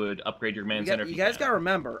 I would upgrade your command center. You guys gotta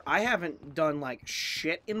remember, I haven't done like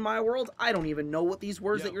shit in my world. I don't even know what these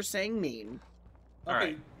words that you're saying mean. All Okay,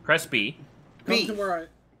 right, press B. come B. to where I...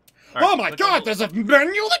 All right, Oh my click on god, the- there's a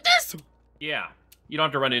menu like this! Yeah, you don't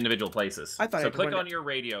have to run to individual places. I thought I so had to click run on to- your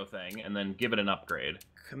radio thing and then give it an upgrade.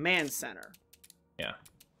 Command center. Yeah.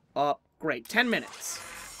 Upgrade. 10 minutes.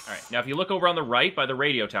 All right. Now, if you look over on the right by the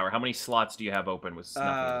radio tower, how many slots do you have open with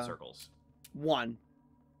nothing in the circles? 1.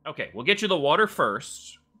 Okay, we'll get you the water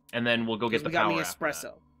first, and then we'll go get the we got power me after espresso.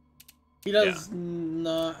 that. He does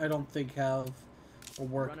not, I don't think, have a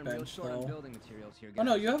Running real workbench, short on though. building materials here, Oh,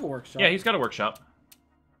 no, guys. you have a workshop. Yeah, he's got a workshop.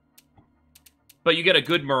 But you get a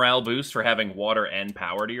good morale boost for having water and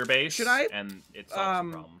power to your base. Should I, And it solves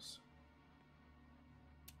some problems.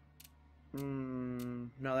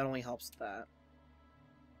 No, that only helps with that.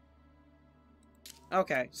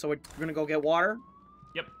 Okay, so we're gonna go get water?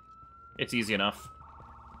 Yep. It's easy enough.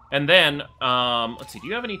 And then, let's see, do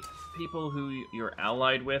you have any people who you're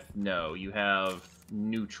allied with? No, you have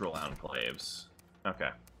neutral enclaves. Okay.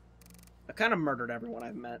 I kind of murdered everyone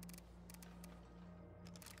I've met.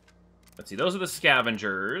 Let's see, those are the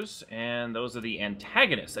scavengers, and those are the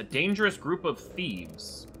antagonists, a dangerous group of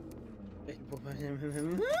thieves.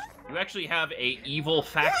 You actually have a evil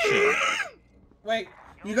faction. Wait,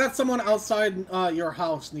 you got someone outside your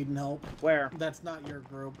house needing help. Where? That's not your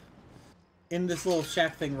group. In this little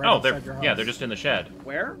shack thing right Oh, outside your house. yeah, they're just in the shed.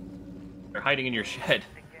 Where? They're hiding in your shed.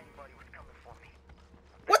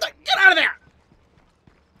 What the? Get out of there!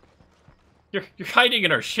 You're hiding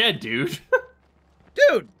in our shed, dude.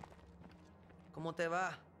 Dude! ¿Cómo te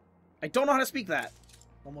va? I don't know how to speak that.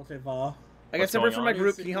 Como te va? I got What's separated going from my on?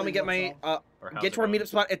 group. Can you help me get my Or how's get it to our going? meetup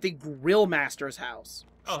spot at the Grill Master's house?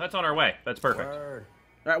 Oh, that's on our way. That's perfect. Word.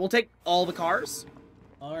 All right, we'll take all the cars.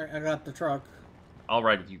 All right, I got the truck. I'll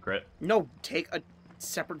ride with you, Crit. No, take a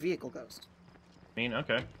separate vehicle, Ghost. I mean,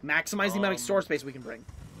 okay. Maximize the amount of store space we can bring.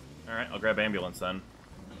 All right, I'll grab ambulance then.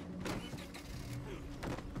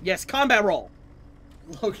 Yes, combat roll.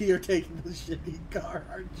 Loki, you're taking the shitty car,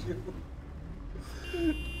 aren't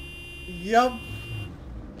you? Yup.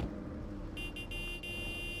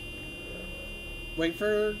 Wait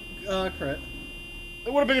for crit.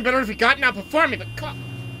 It would have been better if he gotten out before me, but come.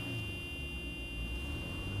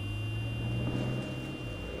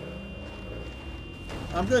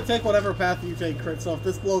 I'm gonna take whatever path you take, crit. So if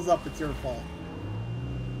this blows up, it's your fault.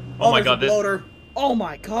 Oh my there's god, a this... bloater. Oh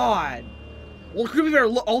my god. Well, could be better.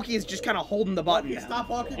 Loki is just kind of holding the button. Loki, Now. stop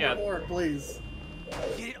honking Yeah. forward, please.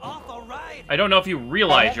 Get it off, all right. I don't know if you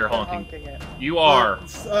realize you're I'm honking. it. You are. Tap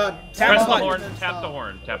Press the the button. horn, tap the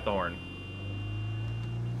horn, tap the horn.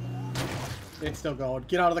 It's still going.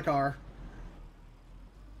 Get out of the car.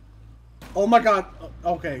 Oh my god.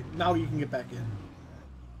 Okay, now you can get back in.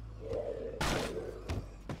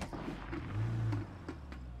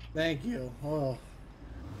 Thank you. Oh.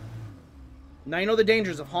 Now you know the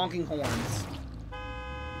dangers of honking horns.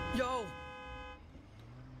 Yo.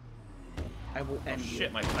 I will end you.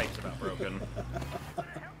 Shit, my pipe's about broken.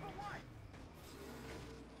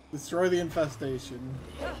 Destroy the infestation.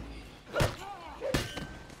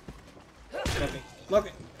 Look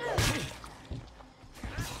it.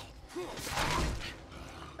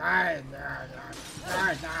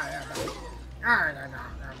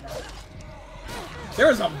 There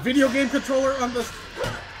is a video game controller on this.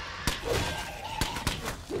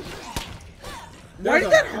 Why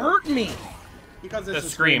did that hurt me? Because The it's a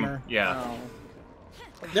scream, screamer. yeah.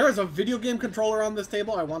 Oh. There is a video game controller on this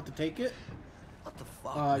table. I want to take it. What the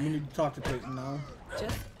fuck? You need to talk to Peyton now.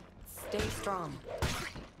 Just stay strong.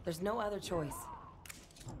 There's no other choice.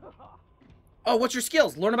 Oh, what's your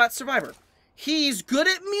skills? Learn about Survivor. He's good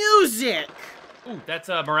at music. Ooh, that's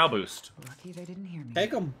a morale boost. Lucky they didn't hear me.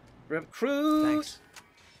 Take them. Recruit. Thanks.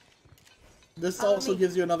 This Follow also me.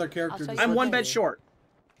 gives you another character. I'll show to you I'm switch one to. bed short.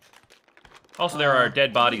 Also, there are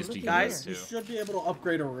dead bodies to look use, at Guys, too. You should be able to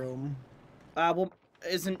upgrade a room. Well,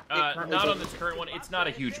 isn't it currently not on this current one. It's not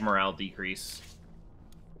a huge morale decrease.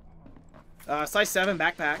 size 7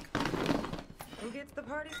 backpack. Who gets the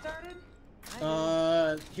party started?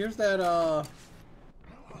 Here's that,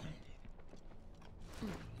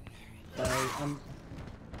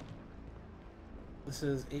 this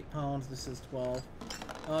is 8 pounds, this is 12.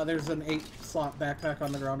 There's an 8-slot backpack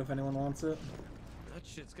on the ground if anyone wants it. That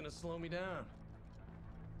shit's gonna slow me down.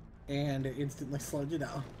 And it instantly slowed you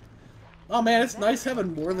down. Oh man, it's nice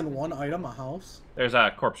having more than one item a house. There's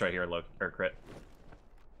a corpse right here, look, or crit.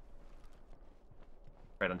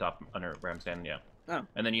 Right on top, under where I'm standing, yeah. Oh.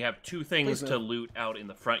 And then you have 2 things to loot out in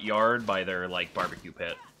the front yard by their, like, barbecue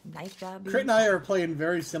pit. Nice job. Crit and I are playing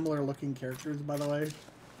very similar looking characters, by the way.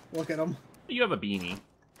 Look at them. You have a beanie.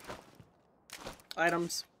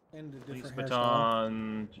 Items. And a Police different hairstyle.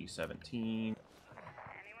 baton, G17.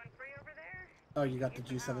 Oh, you got the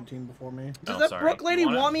G17 before me. Does Oh, that sorry. Brook lady You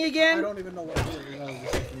want want it? me I again? don't even know what it is. I was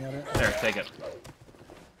just looking at it. There, take it.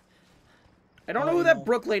 I don't know who that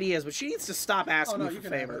Brook lady is, but she needs to stop Oh asking no, me you for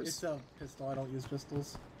can have it. favors. It's a pistol. I don't use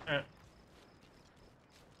pistols. Alright.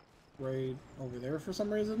 Right over there for some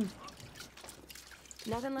reason.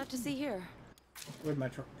 Nothing left to see here. Where'd my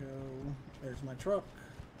truck go? There's my truck.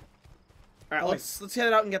 Alright, let's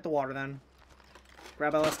head out and get the water then.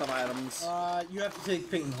 Grab our list of items. You have to take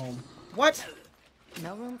Peyton home. What?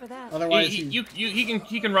 No room for that. Otherwise,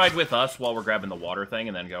 He can ride with us while we're grabbing the water thing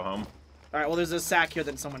and then go home. Alright, well there's a sack here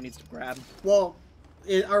that someone needs to grab. Well,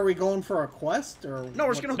 are we going for a quest or? No,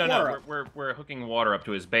 we're just gonna hook No, water no, up. we're hooking water up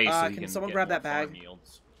to his base so he can can someone get grab more that bag? farm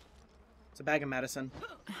yields. It's a bag of medicine.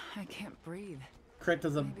 I can't breathe. Crit,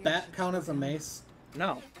 does a bat count as a mace?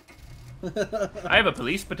 No. I have a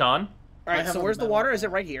police baton. Alright, have so a where's the metal water? Is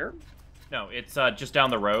it right here? No, it's just down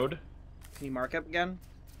the road. Can you mark it again?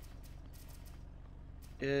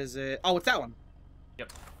 Is it... Oh, it's that one.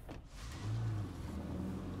 Yep.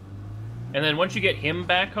 And then once you get him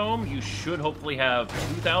back home, you should hopefully have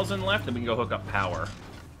 2,000 left, and we can go hook up power.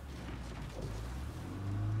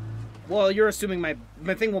 Well, you're assuming my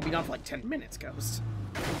thing won't be done for like 10 minutes, Ghost.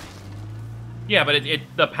 Yeah, but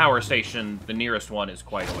the power station, the nearest one, is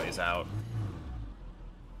quite a ways out.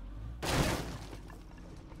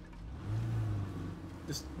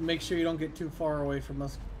 Just make sure you don't get too far away from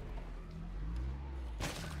us.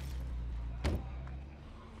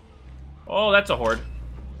 Oh, that's a horde.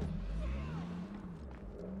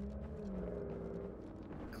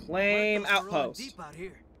 Claim We're rolling outpost. deep out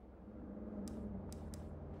here.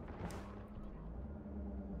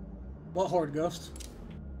 What horde, Ghost?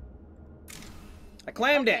 I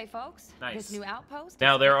claimed Okay, it. folks. Nice. This new outpost.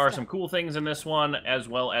 Now, is there fixed are up. some cool things in this one, as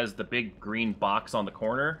well as the big green box on the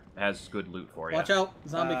corner has good loot for you. Watch out,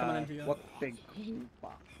 zombie coming into you. What big green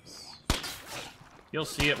box? You'll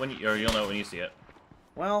see it when or you'll know it when you see it.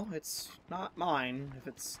 Well, it's not mine if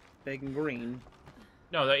it's big and green.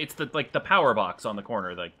 No, it's the power box on the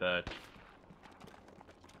corner, like the.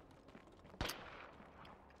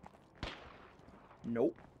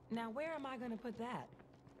 Nope. Now, where am I going to put that?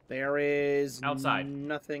 There is Outside.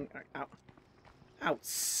 nothing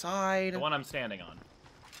outside. The one I'm standing on.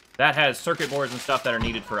 That has circuit boards and stuff that are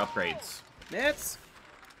needed for upgrades. Nitz.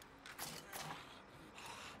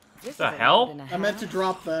 This The is a hell? load and a I meant to half.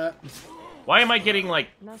 drop that. Why am I getting, like,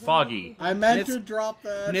 Nothing foggy? I meant Nitz- to drop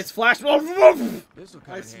that. Nitz flash. This will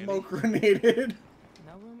come I in handy. smoke grenaded.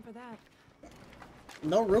 No room for that.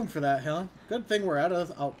 No room for that, huh? Good thing we're at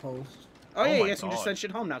an outpost. Oh yeah, my I guess you just God. send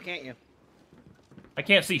shit home now, can't you? I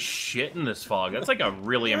can't see shit in this fog. That's like a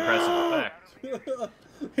really impressive effect.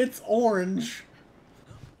 It's orange.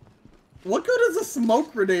 What good is a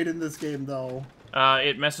smoke grenade in this game, though?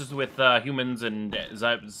 It messes with humans and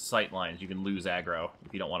sight lines. You can lose aggro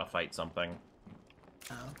if you don't want to fight something.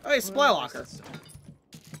 Oh, hey, supply locker.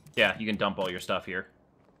 Yeah, you can dump all your stuff here.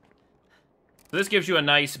 So this gives you a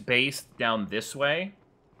nice base down this way.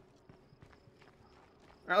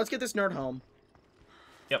 All right, let's get this nerd home.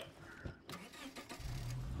 Yep.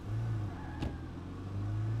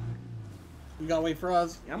 You gotta wait for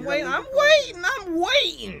us. I'm You waiting. gotta I'm wait waiting. I'm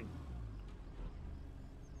waiting.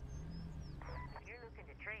 You're looking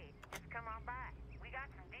to trade. Just come on by. We got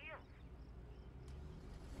some deals.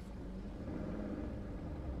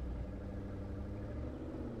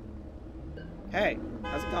 Hey,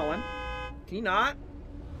 how's it going? Can you not?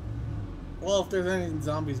 Well, if there's any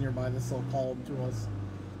zombies nearby, this will call them to us.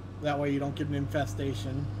 That way you don't get an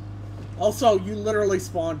infestation. Also, you literally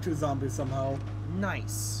spawned 2 zombies somehow.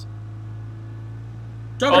 Nice.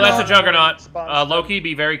 Oh, that's a juggernaut. Spawn Loki,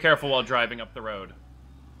 be very careful while driving up the road.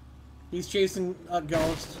 He's chasing a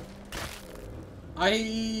ghost.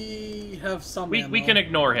 I have some We ammo. can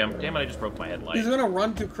ignore him. Damn it, I just broke my headlight. He's gonna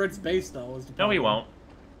run to Crit's base, though. Is the No, he problem.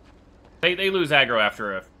 won't. They lose aggro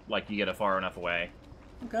after, like, you get a far enough away.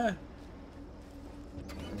 Okay.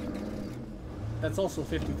 That's also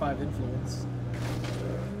 55 influence.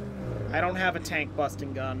 I don't have a tank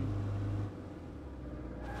busting gun.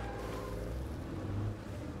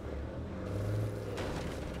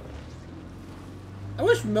 I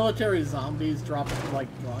wish military zombies dropped, like,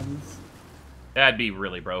 guns. That'd be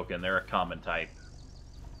really broken. They're a common type.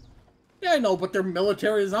 Yeah, I know, but they're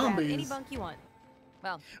military Grab zombies. any bunk you want.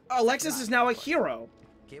 Well, Alexis is now a hero.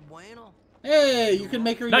 Que bueno. Hey, you can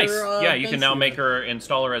make her Nice. your, Yeah, you can base now leader. make her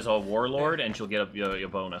install her as a warlord, and she'll get a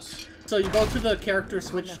bonus. So you go to the character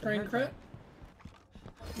switch screen, Crit,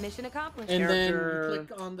 mission accomplished. and then Character- you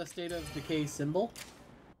click on the State of Decay symbol.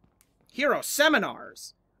 Hero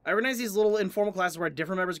seminars. I organize these little informal classes where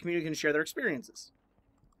different members of the community can share their experiences.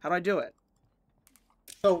 How do I do it?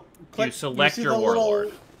 So click, You select see your the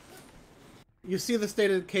warlord. You see the State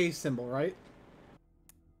of Decay symbol, right?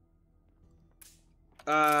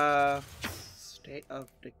 State of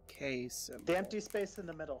Decay symbol. The empty space in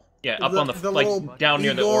the middle. Yeah, up on the like little down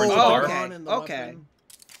near the eagle orange with the bar. okay. gun and the Okay. weapon.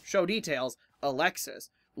 Show details. Alexis.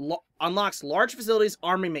 Unlocks large facilities,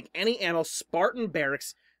 armory, make any ammo, Spartan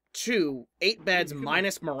barracks, 2, 8 beds,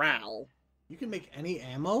 minus morale. You can make any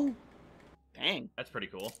ammo? Dang. That's pretty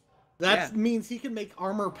cool. That Yeah. means he can make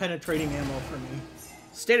armor-penetrating ammo for me.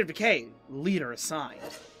 State of Decay. Leader assigned.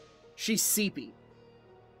 She's CP.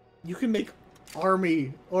 You can make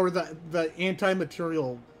army, or the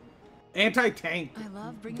anti-material, anti-tank I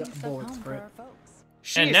love bringing stuff bullets, home for Crit. our folks.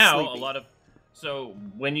 She And is now sleepy. a lot of so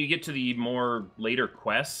when you get to the more later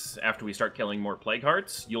quests after we start killing more plague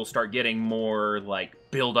hearts, you'll start getting more like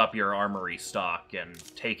build up your armory stock and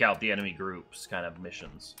take out the enemy groups kind of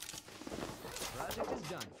missions. Project is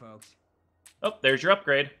done, folks. Oh, there's your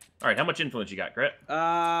upgrade. All right, how much influence you got, Grit?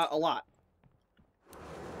 A lot.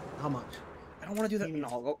 How much? I don't want to do that. No,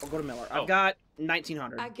 I'll go to Miller. Oh. I've got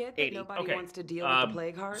 1900. I get that 80. nobody Okay. wants to deal with the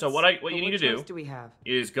plague hearts. so what you but need what to do choice do we have?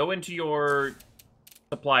 Is go into your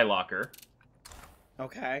supply locker,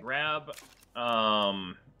 Okay. grab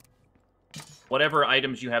whatever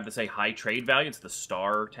items you have that say high trade value. It's the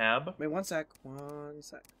star tab. Wait, one sec. One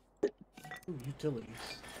sec. Ooh, utilities.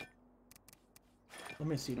 Let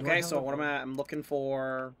me see. do I Okay, have so a- what am I? I'm looking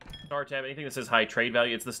for. Star tab. Anything that says high trade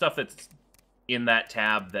value. It's the stuff that's in that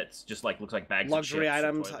tab that's just like looks like bags Luxury of chips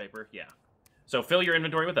items. and toilet paper. Yeah. So fill your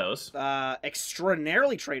inventory with those.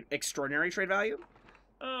 Extraordinary trade value.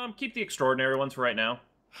 Keep the extraordinary ones for right now.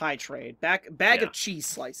 High trade. Bag Yeah. of cheese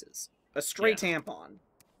slices. A stray tampon.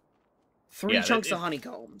 3 Yeah, chunks of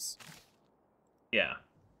honeycombs. Yeah.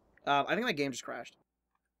 I think my game just crashed.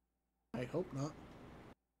 I hope not.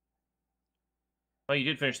 Well, you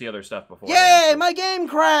did finish the other stuff before. Yay! My game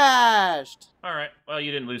crashed! All right. Well, you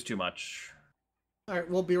didn't lose too much. All right,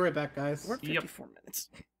 we'll be right back, guys. We're at Yep. 54 minutes.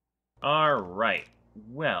 All right.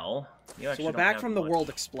 Well, you So actually we're don't back have from the much. world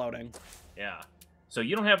exploding. Yeah. So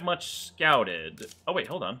you don't have much scouted. Oh wait,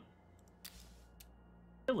 hold on.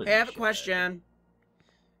 Hey, I have a question.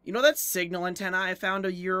 You know that signal antenna I found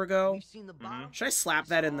a year ago? You've seen the bottom? Should I slap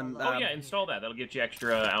that in the... Oh yeah, install that. That'll get you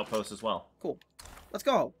extra outposts as well. Cool. Let's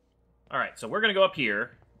go. All right, so we're gonna go up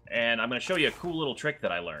here, and I'm gonna show you a cool little trick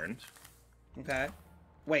that I learned. Okay.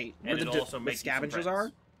 Wait, And where it'll also the make you some scavengers friends.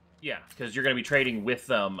 are? Yeah, because you're gonna be trading with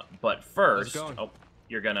them, but first, Let's go.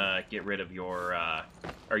 you're gonna get rid of your,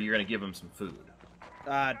 or you're gonna give them some food.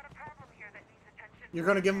 You're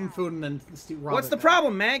gonna give him food and then rob What's it the back.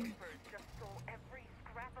 problem, Meg? Just stole every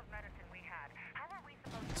scrap of medicine we had. How are we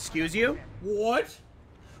supposed to... Excuse you? What?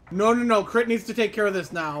 No. Crit needs to take care of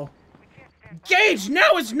this now. Gage,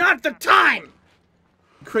 now is not the time!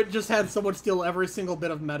 Crit just had someone steal every single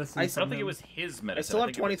bit of medicine. I don't think it was his medicine. I still have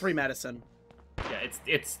think it 23 was- medicine. Yeah,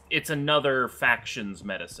 it's another faction's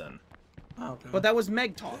medicine. Oh, okay. But that was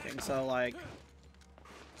Meg talking, so, like...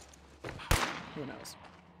 Who knows?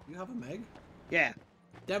 You have a Meg? Yeah.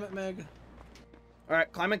 Damn it, Meg.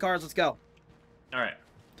 Alright, climb in cars, let's go. All right.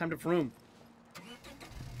 Time to vroom.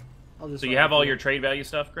 I'll just So you have all your trade value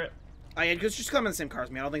stuff, Grit? Just come in the same cars,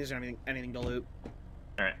 man. I don't think there's anything to loot.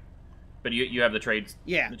 All right. But you have the trade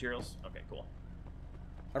Yeah. materials? Okay, cool.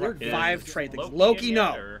 I've got Is 5 trade things. Loki Loki, in no.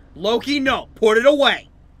 yet, or- Loki, no. Put it away.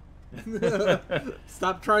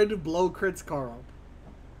 Stop trying to blow Crit's car up.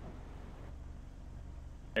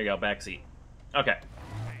 There you go, backseat. Okay.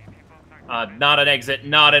 Not an exit,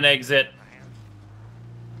 not an exit.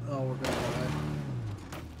 Oh, we're gonna die.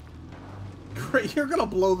 Crit, you're gonna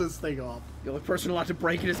blow this thing up. The only person allowed to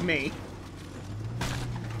break it is me.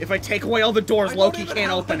 If I take away all the doors, I Loki don't even can't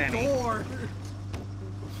have open the any. door.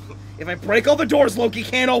 If I break all the doors, Loki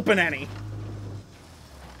can't open any.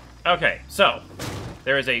 Okay, so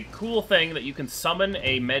there is a cool thing that you can summon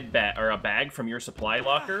a med bag or a bag from your supply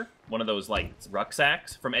locker, one of those like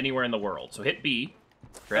rucksacks from anywhere in the world. So hit B.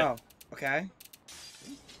 Crit. Oh, okay.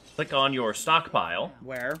 Click on your stockpile.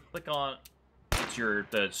 Where? Click on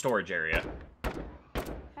the storage area.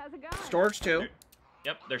 Storage too.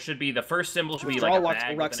 Yep, there should be the first symbol should be Draw like a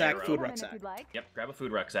bag rucksack, with an food arrow. rucksack. Yep, grab a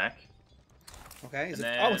food rucksack. Okay. And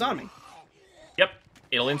Oh, it's on me. Yep,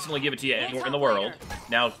 it'll instantly give it to you anywhere in the world.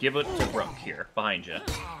 Now give it to Brooke here, behind you.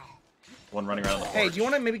 The one running around the porch. Hey, do you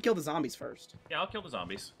want to maybe kill the zombies first? Yeah, I'll kill the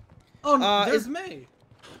zombies. Oh, there's May.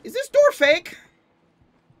 Is this door fake?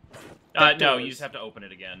 No, doors. you just have to open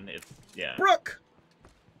it again. Yeah. Brooke,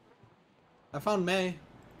 I found May.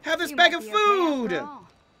 have this bag of food.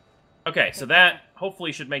 Okay, so that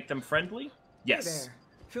hopefully should make them friendly. Yes.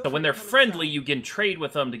 So when they're friendly, you can trade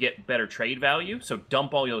with them to get better trade value. So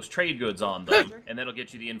dump all those trade goods on them, and that'll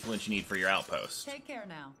get you the influence you need for your outpost. Take care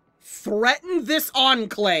now. Threaten this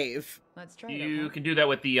enclave. Let's try You can do that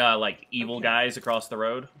with the like evil guys across the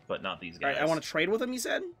road, but not these All guys. right, I want to trade with them. You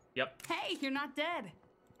said. Yep. Hey, you're not dead.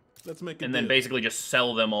 Let's make it. And then basically just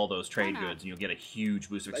sell them all those trade goods, and you'll get a huge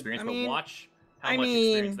boost of experience. I mean, but watch how much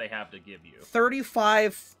experience they have to give you.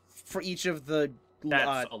 35 for each of the.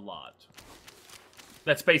 That's a lot.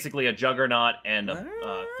 That's basically a juggernaut and a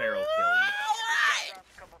feral kill.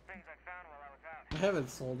 I haven't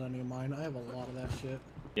sold any of mine. I have a lot of that shit.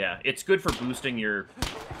 Yeah, it's good for boosting your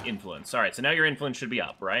influence. All right, so now your influence should be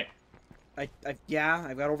up, right? Yeah,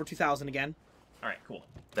 I've got over 2,000 again. All right, cool.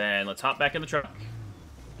 Then let's hop back in the truck.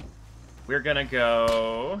 We're gonna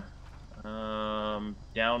go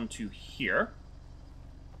down to here.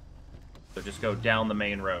 So just go down the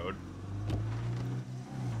main road.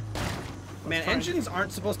 Man, engines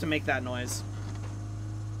aren't supposed to make that noise.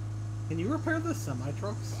 Can you repair the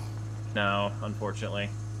semi-trucks? No, unfortunately.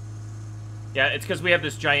 Yeah, it's because we have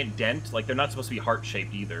this giant dent. Like, they're not supposed to be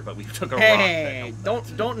heart-shaped either, but we took a rock. Hey,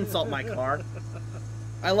 don't insult my car.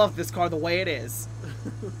 I love this car the way it is.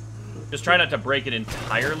 Just try not to break it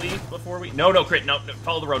entirely before we... No, crit, no,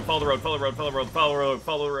 follow the road, follow the road, follow the road, follow the road, follow the road,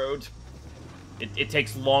 follow the road. It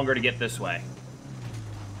takes longer to get this way.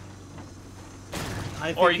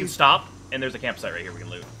 Or you can stop, and there's a campsite right here we can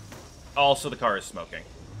loot. Also, the car is smoking.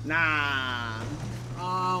 Nah.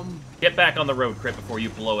 Get back on the road, Crit, before you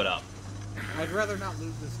blow it up. I'd rather not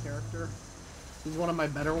lose this character. He's one of my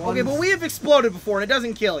better ones. Okay, but we have exploded before, and it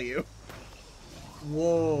doesn't kill you.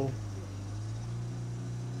 Whoa.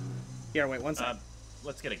 Here, wait, one second.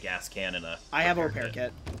 Let's get a gas can and a... I have a repair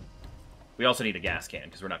kit. We also need a gas can,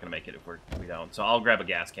 because we're not going to make it if we don't. So I'll grab a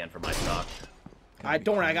gas can from my stock.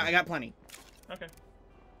 Don't worry, I got plenty. Okay.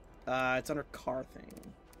 It's under car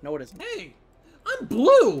thing. No, it isn't. Hey, I'm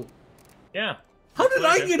blue! Yeah. How did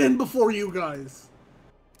I get in before you guys?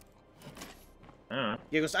 I don't know.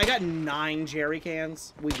 Yeah, I got 9 jerry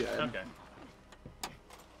cans. We good. Okay.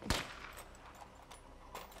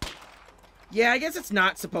 Yeah, I guess it's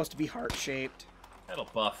not supposed to be heart-shaped. That'll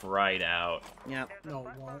buff right out. Yeah. No,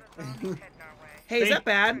 it won't. Hey, is that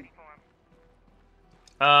bad?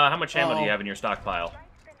 How much ammo do you have in your stockpile?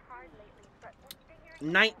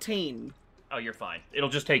 19. Oh, you're fine. It'll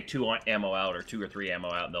just take 2 ammo out, or 2 or 3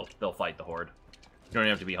 ammo out, and they'll fight the horde. You don't even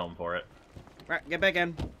have to be home for it. Alright, get back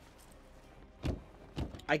in.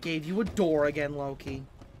 I gave you a door again, Loki.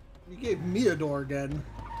 You gave me a door again.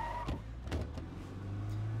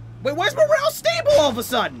 Wait, why is morale stable all of a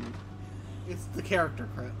sudden? It's the character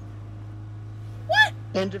crit. What?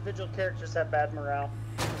 Individual characters have bad morale.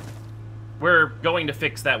 We're going to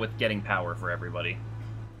fix that with getting power for everybody.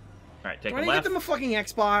 Alright, take Do a I need to left. get them a fucking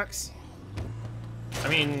Xbox? I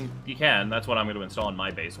mean, you can. That's what I'm going to install on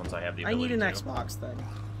my base once I have the I ability need an to. Xbox then.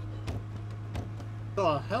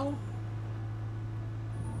 The hell?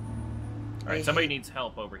 Alright, somebody needs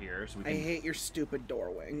help over here, so we can... I hate your stupid door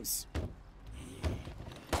wings.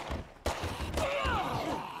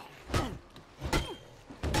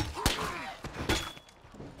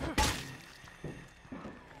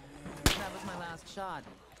 That was my last shot.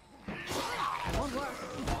 Won't work.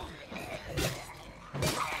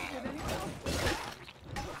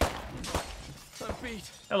 I'm beat.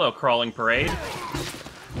 Hello, crawling parade. I'm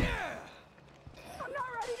not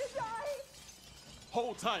ready to die.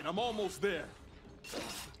 Hold tight. I'm almost there.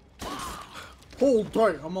 Hold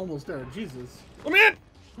tight, I'm almost there. Jesus. Let me in!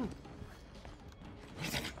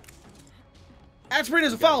 Aspreen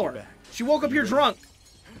is a follower. She woke up here drunk.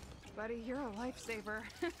 Buddy, you're a lifesaver.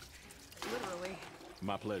 Literally.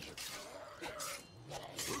 My pleasure.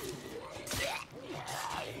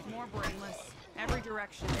 More brainless. Every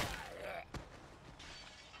direction.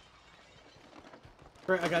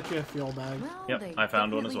 I got you a fuel bag. Well, Yep, they I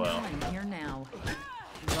found one as definitely well. know I'm here now.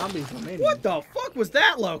 Zombies remaining. What the fuck was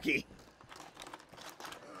that, Loki?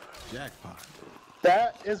 Jackpot.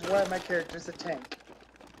 That is why my character's a tank.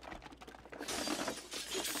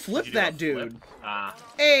 Flip Did you do that a dude. flip? Ah,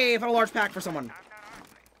 Hey, found a large pack for someone.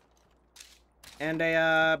 And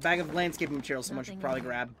a bag of landscaping materials someone should probably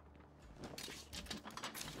grab.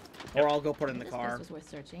 Or I'll go put it in the This car. place was worth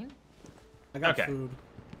searching. I got Okay. food.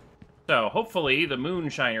 so hopefully the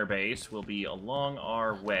Moonshiner base will be along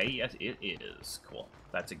our way. Yes, it is. Cool.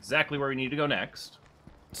 That's exactly where we need to go next.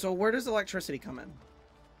 So where does electricity come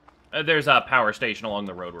in? There's a power station along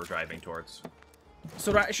the road we're driving towards.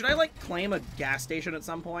 So should I like claim a gas station at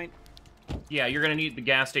some point? Yeah, you're gonna need the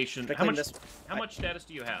gas station. Should I How claim much? this? How much status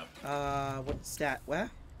do you have? What stat? What?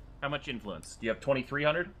 How much influence? Do you have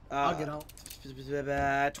 2,300? I'll get out.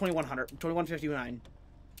 2100, 2159.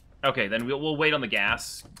 Okay, then we'll wait on the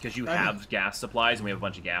gas because you I- have gas supplies and we have a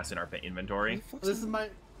bunch of gas in our inventory. This is my.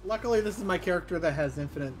 Luckily, this is my character that has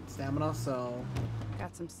infinite stamina, so.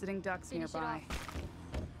 Got some sitting ducks nearby.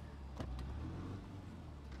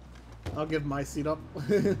 I'll give my seat up.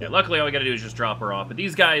 Yeah, luckily all we gotta do is just drop her off. But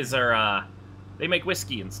these guys are, they make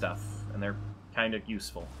whiskey and stuff, and they're kind of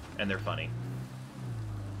useful, and they're funny.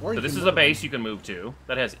 Or So you this can is a move base you can move to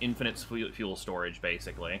that has infinite fuel storage,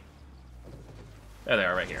 basically. There they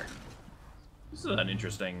are, right here. This is an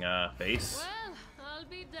interesting base. Well, I'll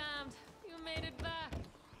be damned. You made it back.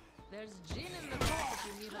 There's gin in the pot if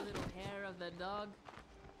you need a little hair of the dog.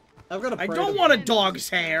 I've got a I parade don't of- want a dog's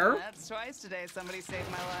hair. That's twice today somebody saved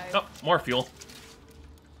my life. Oh, more fuel.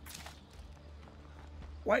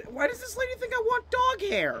 Why does this lady think I want dog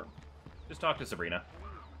hair? Just talk to Sabrina.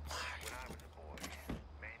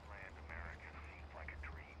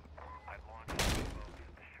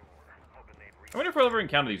 I wonder if we'll ever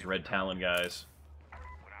encounter these Red Talon guys.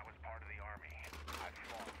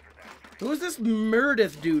 Who's this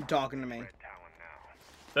Meredith dude talking to me?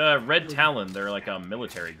 The Red Talon, they're like a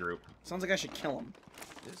military group. Sounds like I should kill him.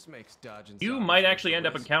 This makes dodging. You might actually end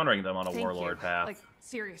up encountering them on a Thank Warlord you. path. Like,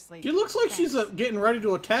 seriously. She looks like she's getting ready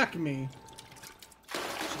to attack me.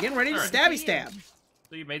 She's getting ready to Alright. stabby stab.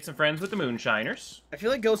 So you've made some friends with the Moonshiners. I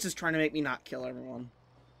feel like Ghost is trying to make me not kill everyone.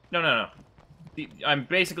 No. I'm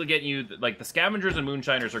basically getting you, like, the Scavengers and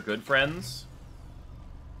Moonshiners are good friends.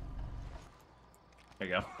 There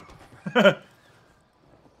you go.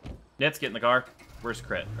 Nitz, get in the car. Where's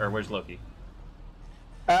Crit? Or where's Loki?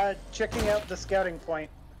 Checking out the scouting point.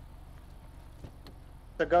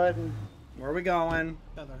 So go ahead and... Where are we going?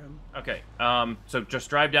 Feather him. Okay, so just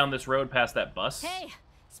drive down this road past that bus. Hey,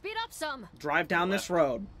 speed up some. Drive down this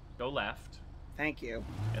road. Go left, Thank you.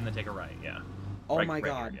 and then take a right, yeah. Oh Right- my right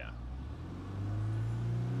god. here, yeah.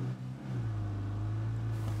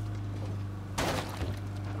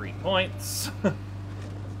 Three points.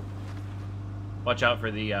 Watch out for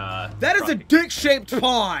the, That is a truck. dick-shaped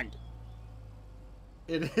pond!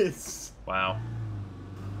 It is. Wow.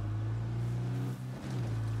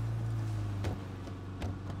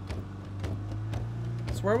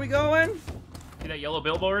 So where are we going? See that yellow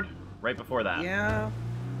billboard? Right before that. Yeah.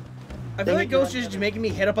 I feel like Ghost is just making me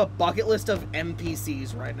hit up a bucket list of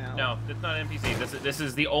NPCs right now. No, it's not NPC. This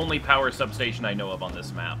is the only power substation I know of on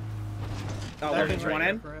this map. Oh, That where did is you want right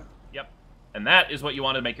in? here. Yep. And that is what you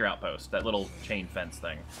want to make your outpost. That little chain fence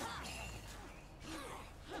thing.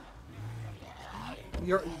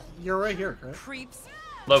 You're right here, Chris. Creeps.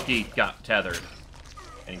 Loki got tethered.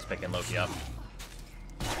 And he's picking Loki up.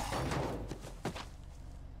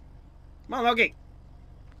 Come on, Loki.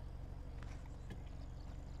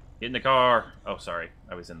 Get in the car. Oh, sorry.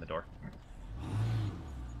 I was in the door.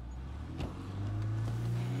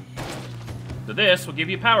 So this will give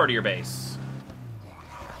you power to your base.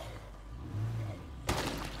 How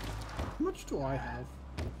much do I have?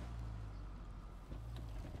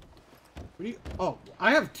 What do you... Oh,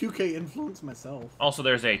 I have 2K influence myself. Also,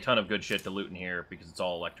 there's a ton of good shit to loot in here because it's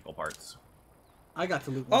all electrical parts. I got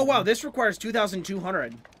to loot. Oh, one. wow, this requires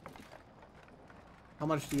 2,200. How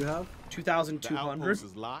much do you have? The 2,200? outpost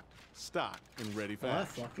is locked, stocked, and ready for Oh, that's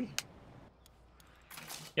action. lucky.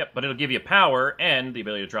 Yep, but it'll give you power and the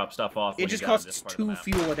ability to drop stuff off. It when just you get on this costs part of the 2 map.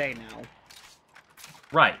 fuel a day now.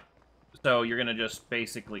 Right. So you're gonna just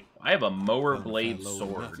basically... I have a mower blade low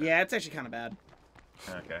sword. enough. Yeah, it's actually kind of bad.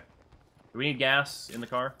 Okay. Do we need gas in the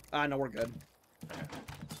car? No, we're good. Okay.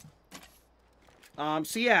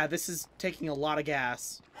 So yeah, this is taking a lot of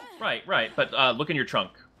gas. Right. But look in your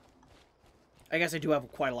trunk. I guess I do have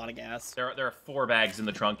quite a lot of gas. There are 4 bags in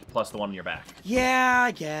the trunk plus the one in your back. Yeah,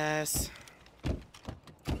 I guess.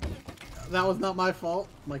 That was not my fault.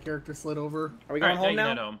 My character slid over. Are we All going right, home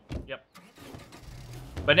now? now? You can head home. Yep.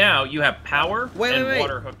 But now you have power Wait, and wait, wait.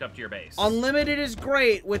 water hooked up to your base. Unlimited is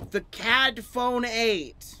great with the CAD Phone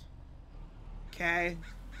 8. Okay.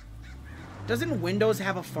 Doesn't Windows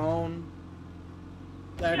have a phone?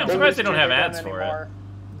 Yeah, I'm surprised they don't have ads for it.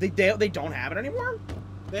 They don't have it anymore?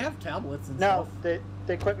 They have tablets and No, stuff.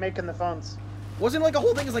 they quit making the phones. Wasn't like a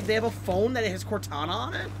whole thing is like they have a phone that has Cortana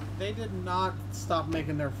on it? They did not stop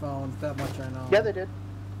making their phones, that much I know. Yeah, they did.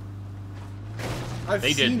 I've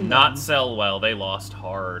They did seen not them. sell well. They lost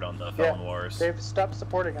hard on the phone wars. They've stopped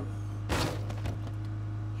supporting them.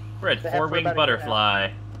 Red They have for four-winged about a year now.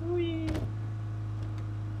 butterfly.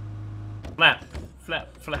 Flap,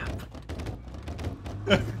 flap, flap.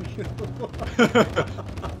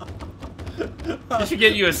 This should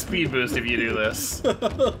get you a speed boost if you do this.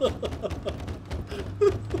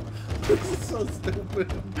 This is so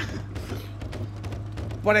stupid.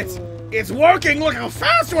 But it's working! Look how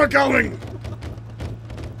fast we're going!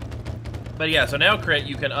 But yeah, so now, Crit,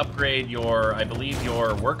 you can upgrade your, I believe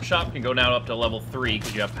your workshop can go now up to level 3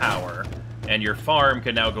 because you have power. And your farm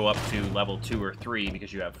can now go up to level 2 or 3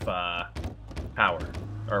 because you have power,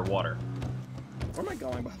 or water. Where am I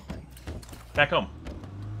going, by the way? Back home.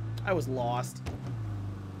 I was lost.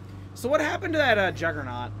 So what happened to that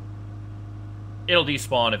Juggernaut? It'll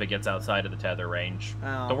despawn if it gets outside of the tether range.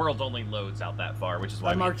 Oh. The world only loads out that far, which is why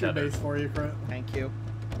I we marked your tether. base for you, Crit. Thank you.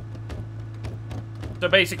 So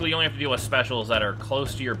basically, you only have to deal with specials that are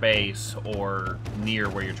close to your base or near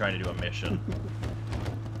where you're trying to do a mission.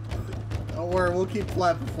 Don't worry, we'll keep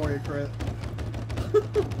flapping for you, Crit.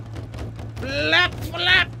 Flap,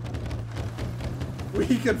 flap! We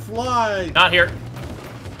can fly! Not here.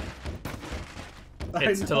 I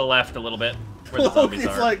It's to the know. left a little bit, where the zombies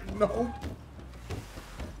Loki's are. like, no.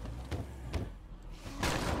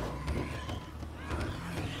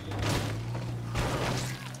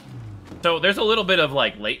 So there's a little bit of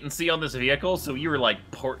like latency on this vehicle, so you were like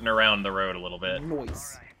porting around the road a little bit.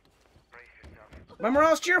 Noise. My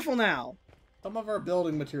morale's cheerful now. Some of our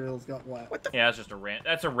building materials got wet. What the? Yeah, it's just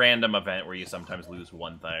that's a random event where you sometimes lose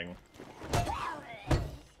one thing.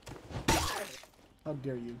 How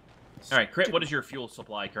dare you? All right, Crit, what is your fuel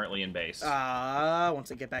supply currently in base?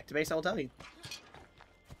 Once I get back to base, I'll tell you.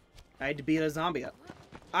 I had to beat a zombie up.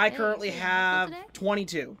 I currently have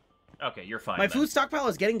 22. Okay, you're fine. My then. food stockpile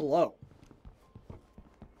is getting low.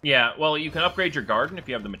 Yeah, well, you can upgrade your garden if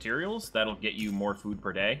you have the materials. That'll get you more food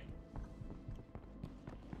per day.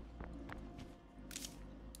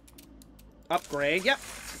 Upgrade. Yep,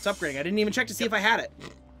 it's upgrading. I didn't even check to see if I had it.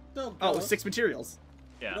 Don't Oh, it go. was 6 materials.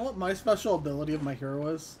 Yeah. You know what my special ability of my hero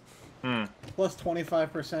is? Plus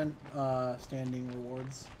 25% standing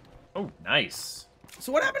rewards. Oh, nice.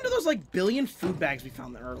 So what happened to those, like, billion food bags we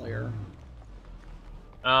found earlier?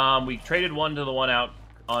 We traded one to the one out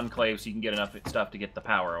Enclave so you can get enough stuff to get the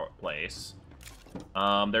power place.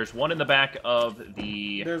 There's one in the back of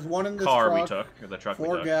the There's one in this car truck, we took, or the truck we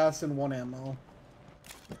 4 took. gas and 1 ammo.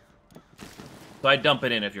 So I dump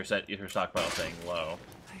it in if your stockpile's staying low.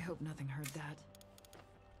 I hope nothing heard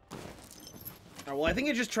that. Oh, well, I think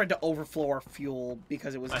it just tried to overflow our fuel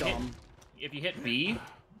because it was dumb. If you hit B,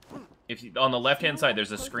 on the left-hand side,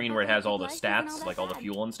 there's a screen where it has all the stats, like all the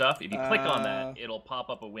fuel and stuff. If you click on that, it'll pop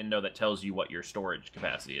up a window that tells you what your storage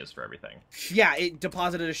capacity is for everything. Yeah, it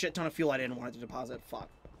deposited a shit ton of fuel I didn't want it to deposit. Fuck.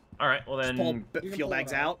 All right, well then... Just pull fuel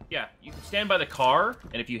bags out. Yeah, you can stand by the car,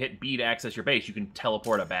 and if you hit B to access your base, you can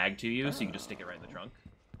teleport a bag to you, so you can just stick it right in the trunk.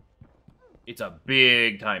 It's a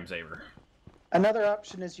big time saver. Another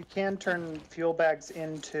option is you can turn fuel bags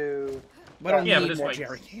into... But I don't Yeah, need but more this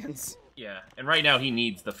jerry cans. Yeah, and right now he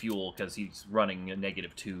needs the fuel because he's running a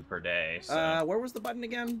 -2 per day. So. Where was the button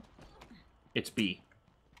again? It's B,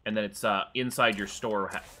 and then it's inside your store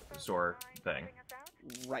thing.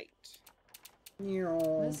 Right.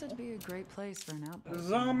 This would be a great place for an outpost.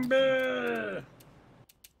 Zombie!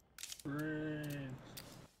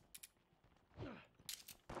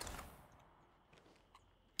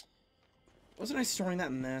 Wasn't I storing that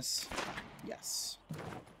in this? Yes.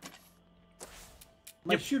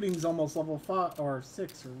 My shooting's almost level 5 or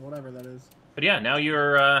 6 or whatever that is. But yeah, now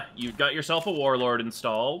you've got yourself a warlord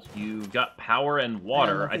installed. You've got power and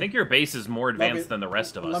water. I think your base is more advanced than the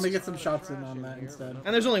rest of us. Let me get some shots in on that instead.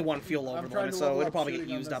 And there's only one fuel I'm trying overload, to so level it'll up probably get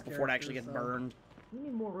shooting on used this up before it actually gets character, so- burned. We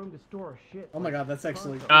need more room to store shit. Oh my god, that's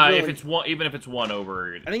actually If really... it's one, even if it's one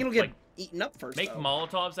over, I think it'll get like, eaten up first. make though.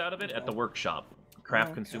 Molotovs out of it at the workshop.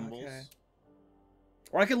 Craft Okay, consumables. okay.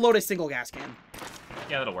 Or I could load a single gas can.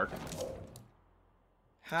 Yeah, that'll work.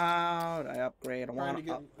 How do I upgrade? I trying want to to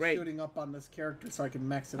get upgrade. shooting up on this character so I can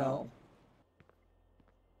max it Oh.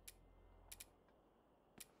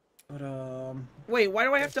 out. But Wait, why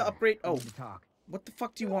do I have to upgrade? Oh, Need to talk. what the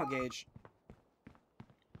fuck do you want, Gage?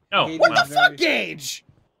 Oh, Gage What is the fuck, very- Gage?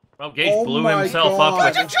 Well, Gage Oh blew my himself God. up.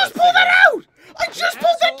 I With just pulled it out! I just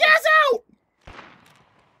pulled that gas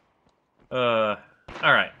out!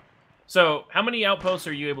 All right. So, how many outposts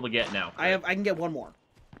are you able to get now? I can get one more.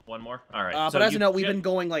 One more? All right. But as you know, we've been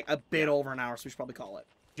going like a bit over an hour, so we should probably call it.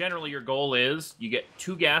 Generally, your goal is you get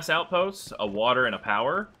 2 gas outposts, a water, and a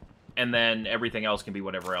power, and then everything else can be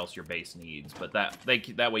whatever else your base needs. But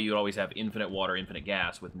that way you always have infinite water, infinite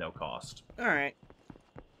gas with no cost. All right.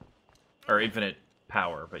 Or infinite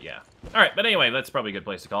power, but yeah. All right, but anyway, that's probably a good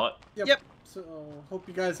place to call it. Yep. So, hope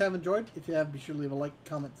you guys have enjoyed. If you have, be sure to leave a like,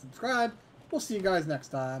 comment, subscribe. We'll see you guys next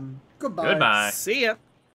time. Goodbye. Goodbye. See ya.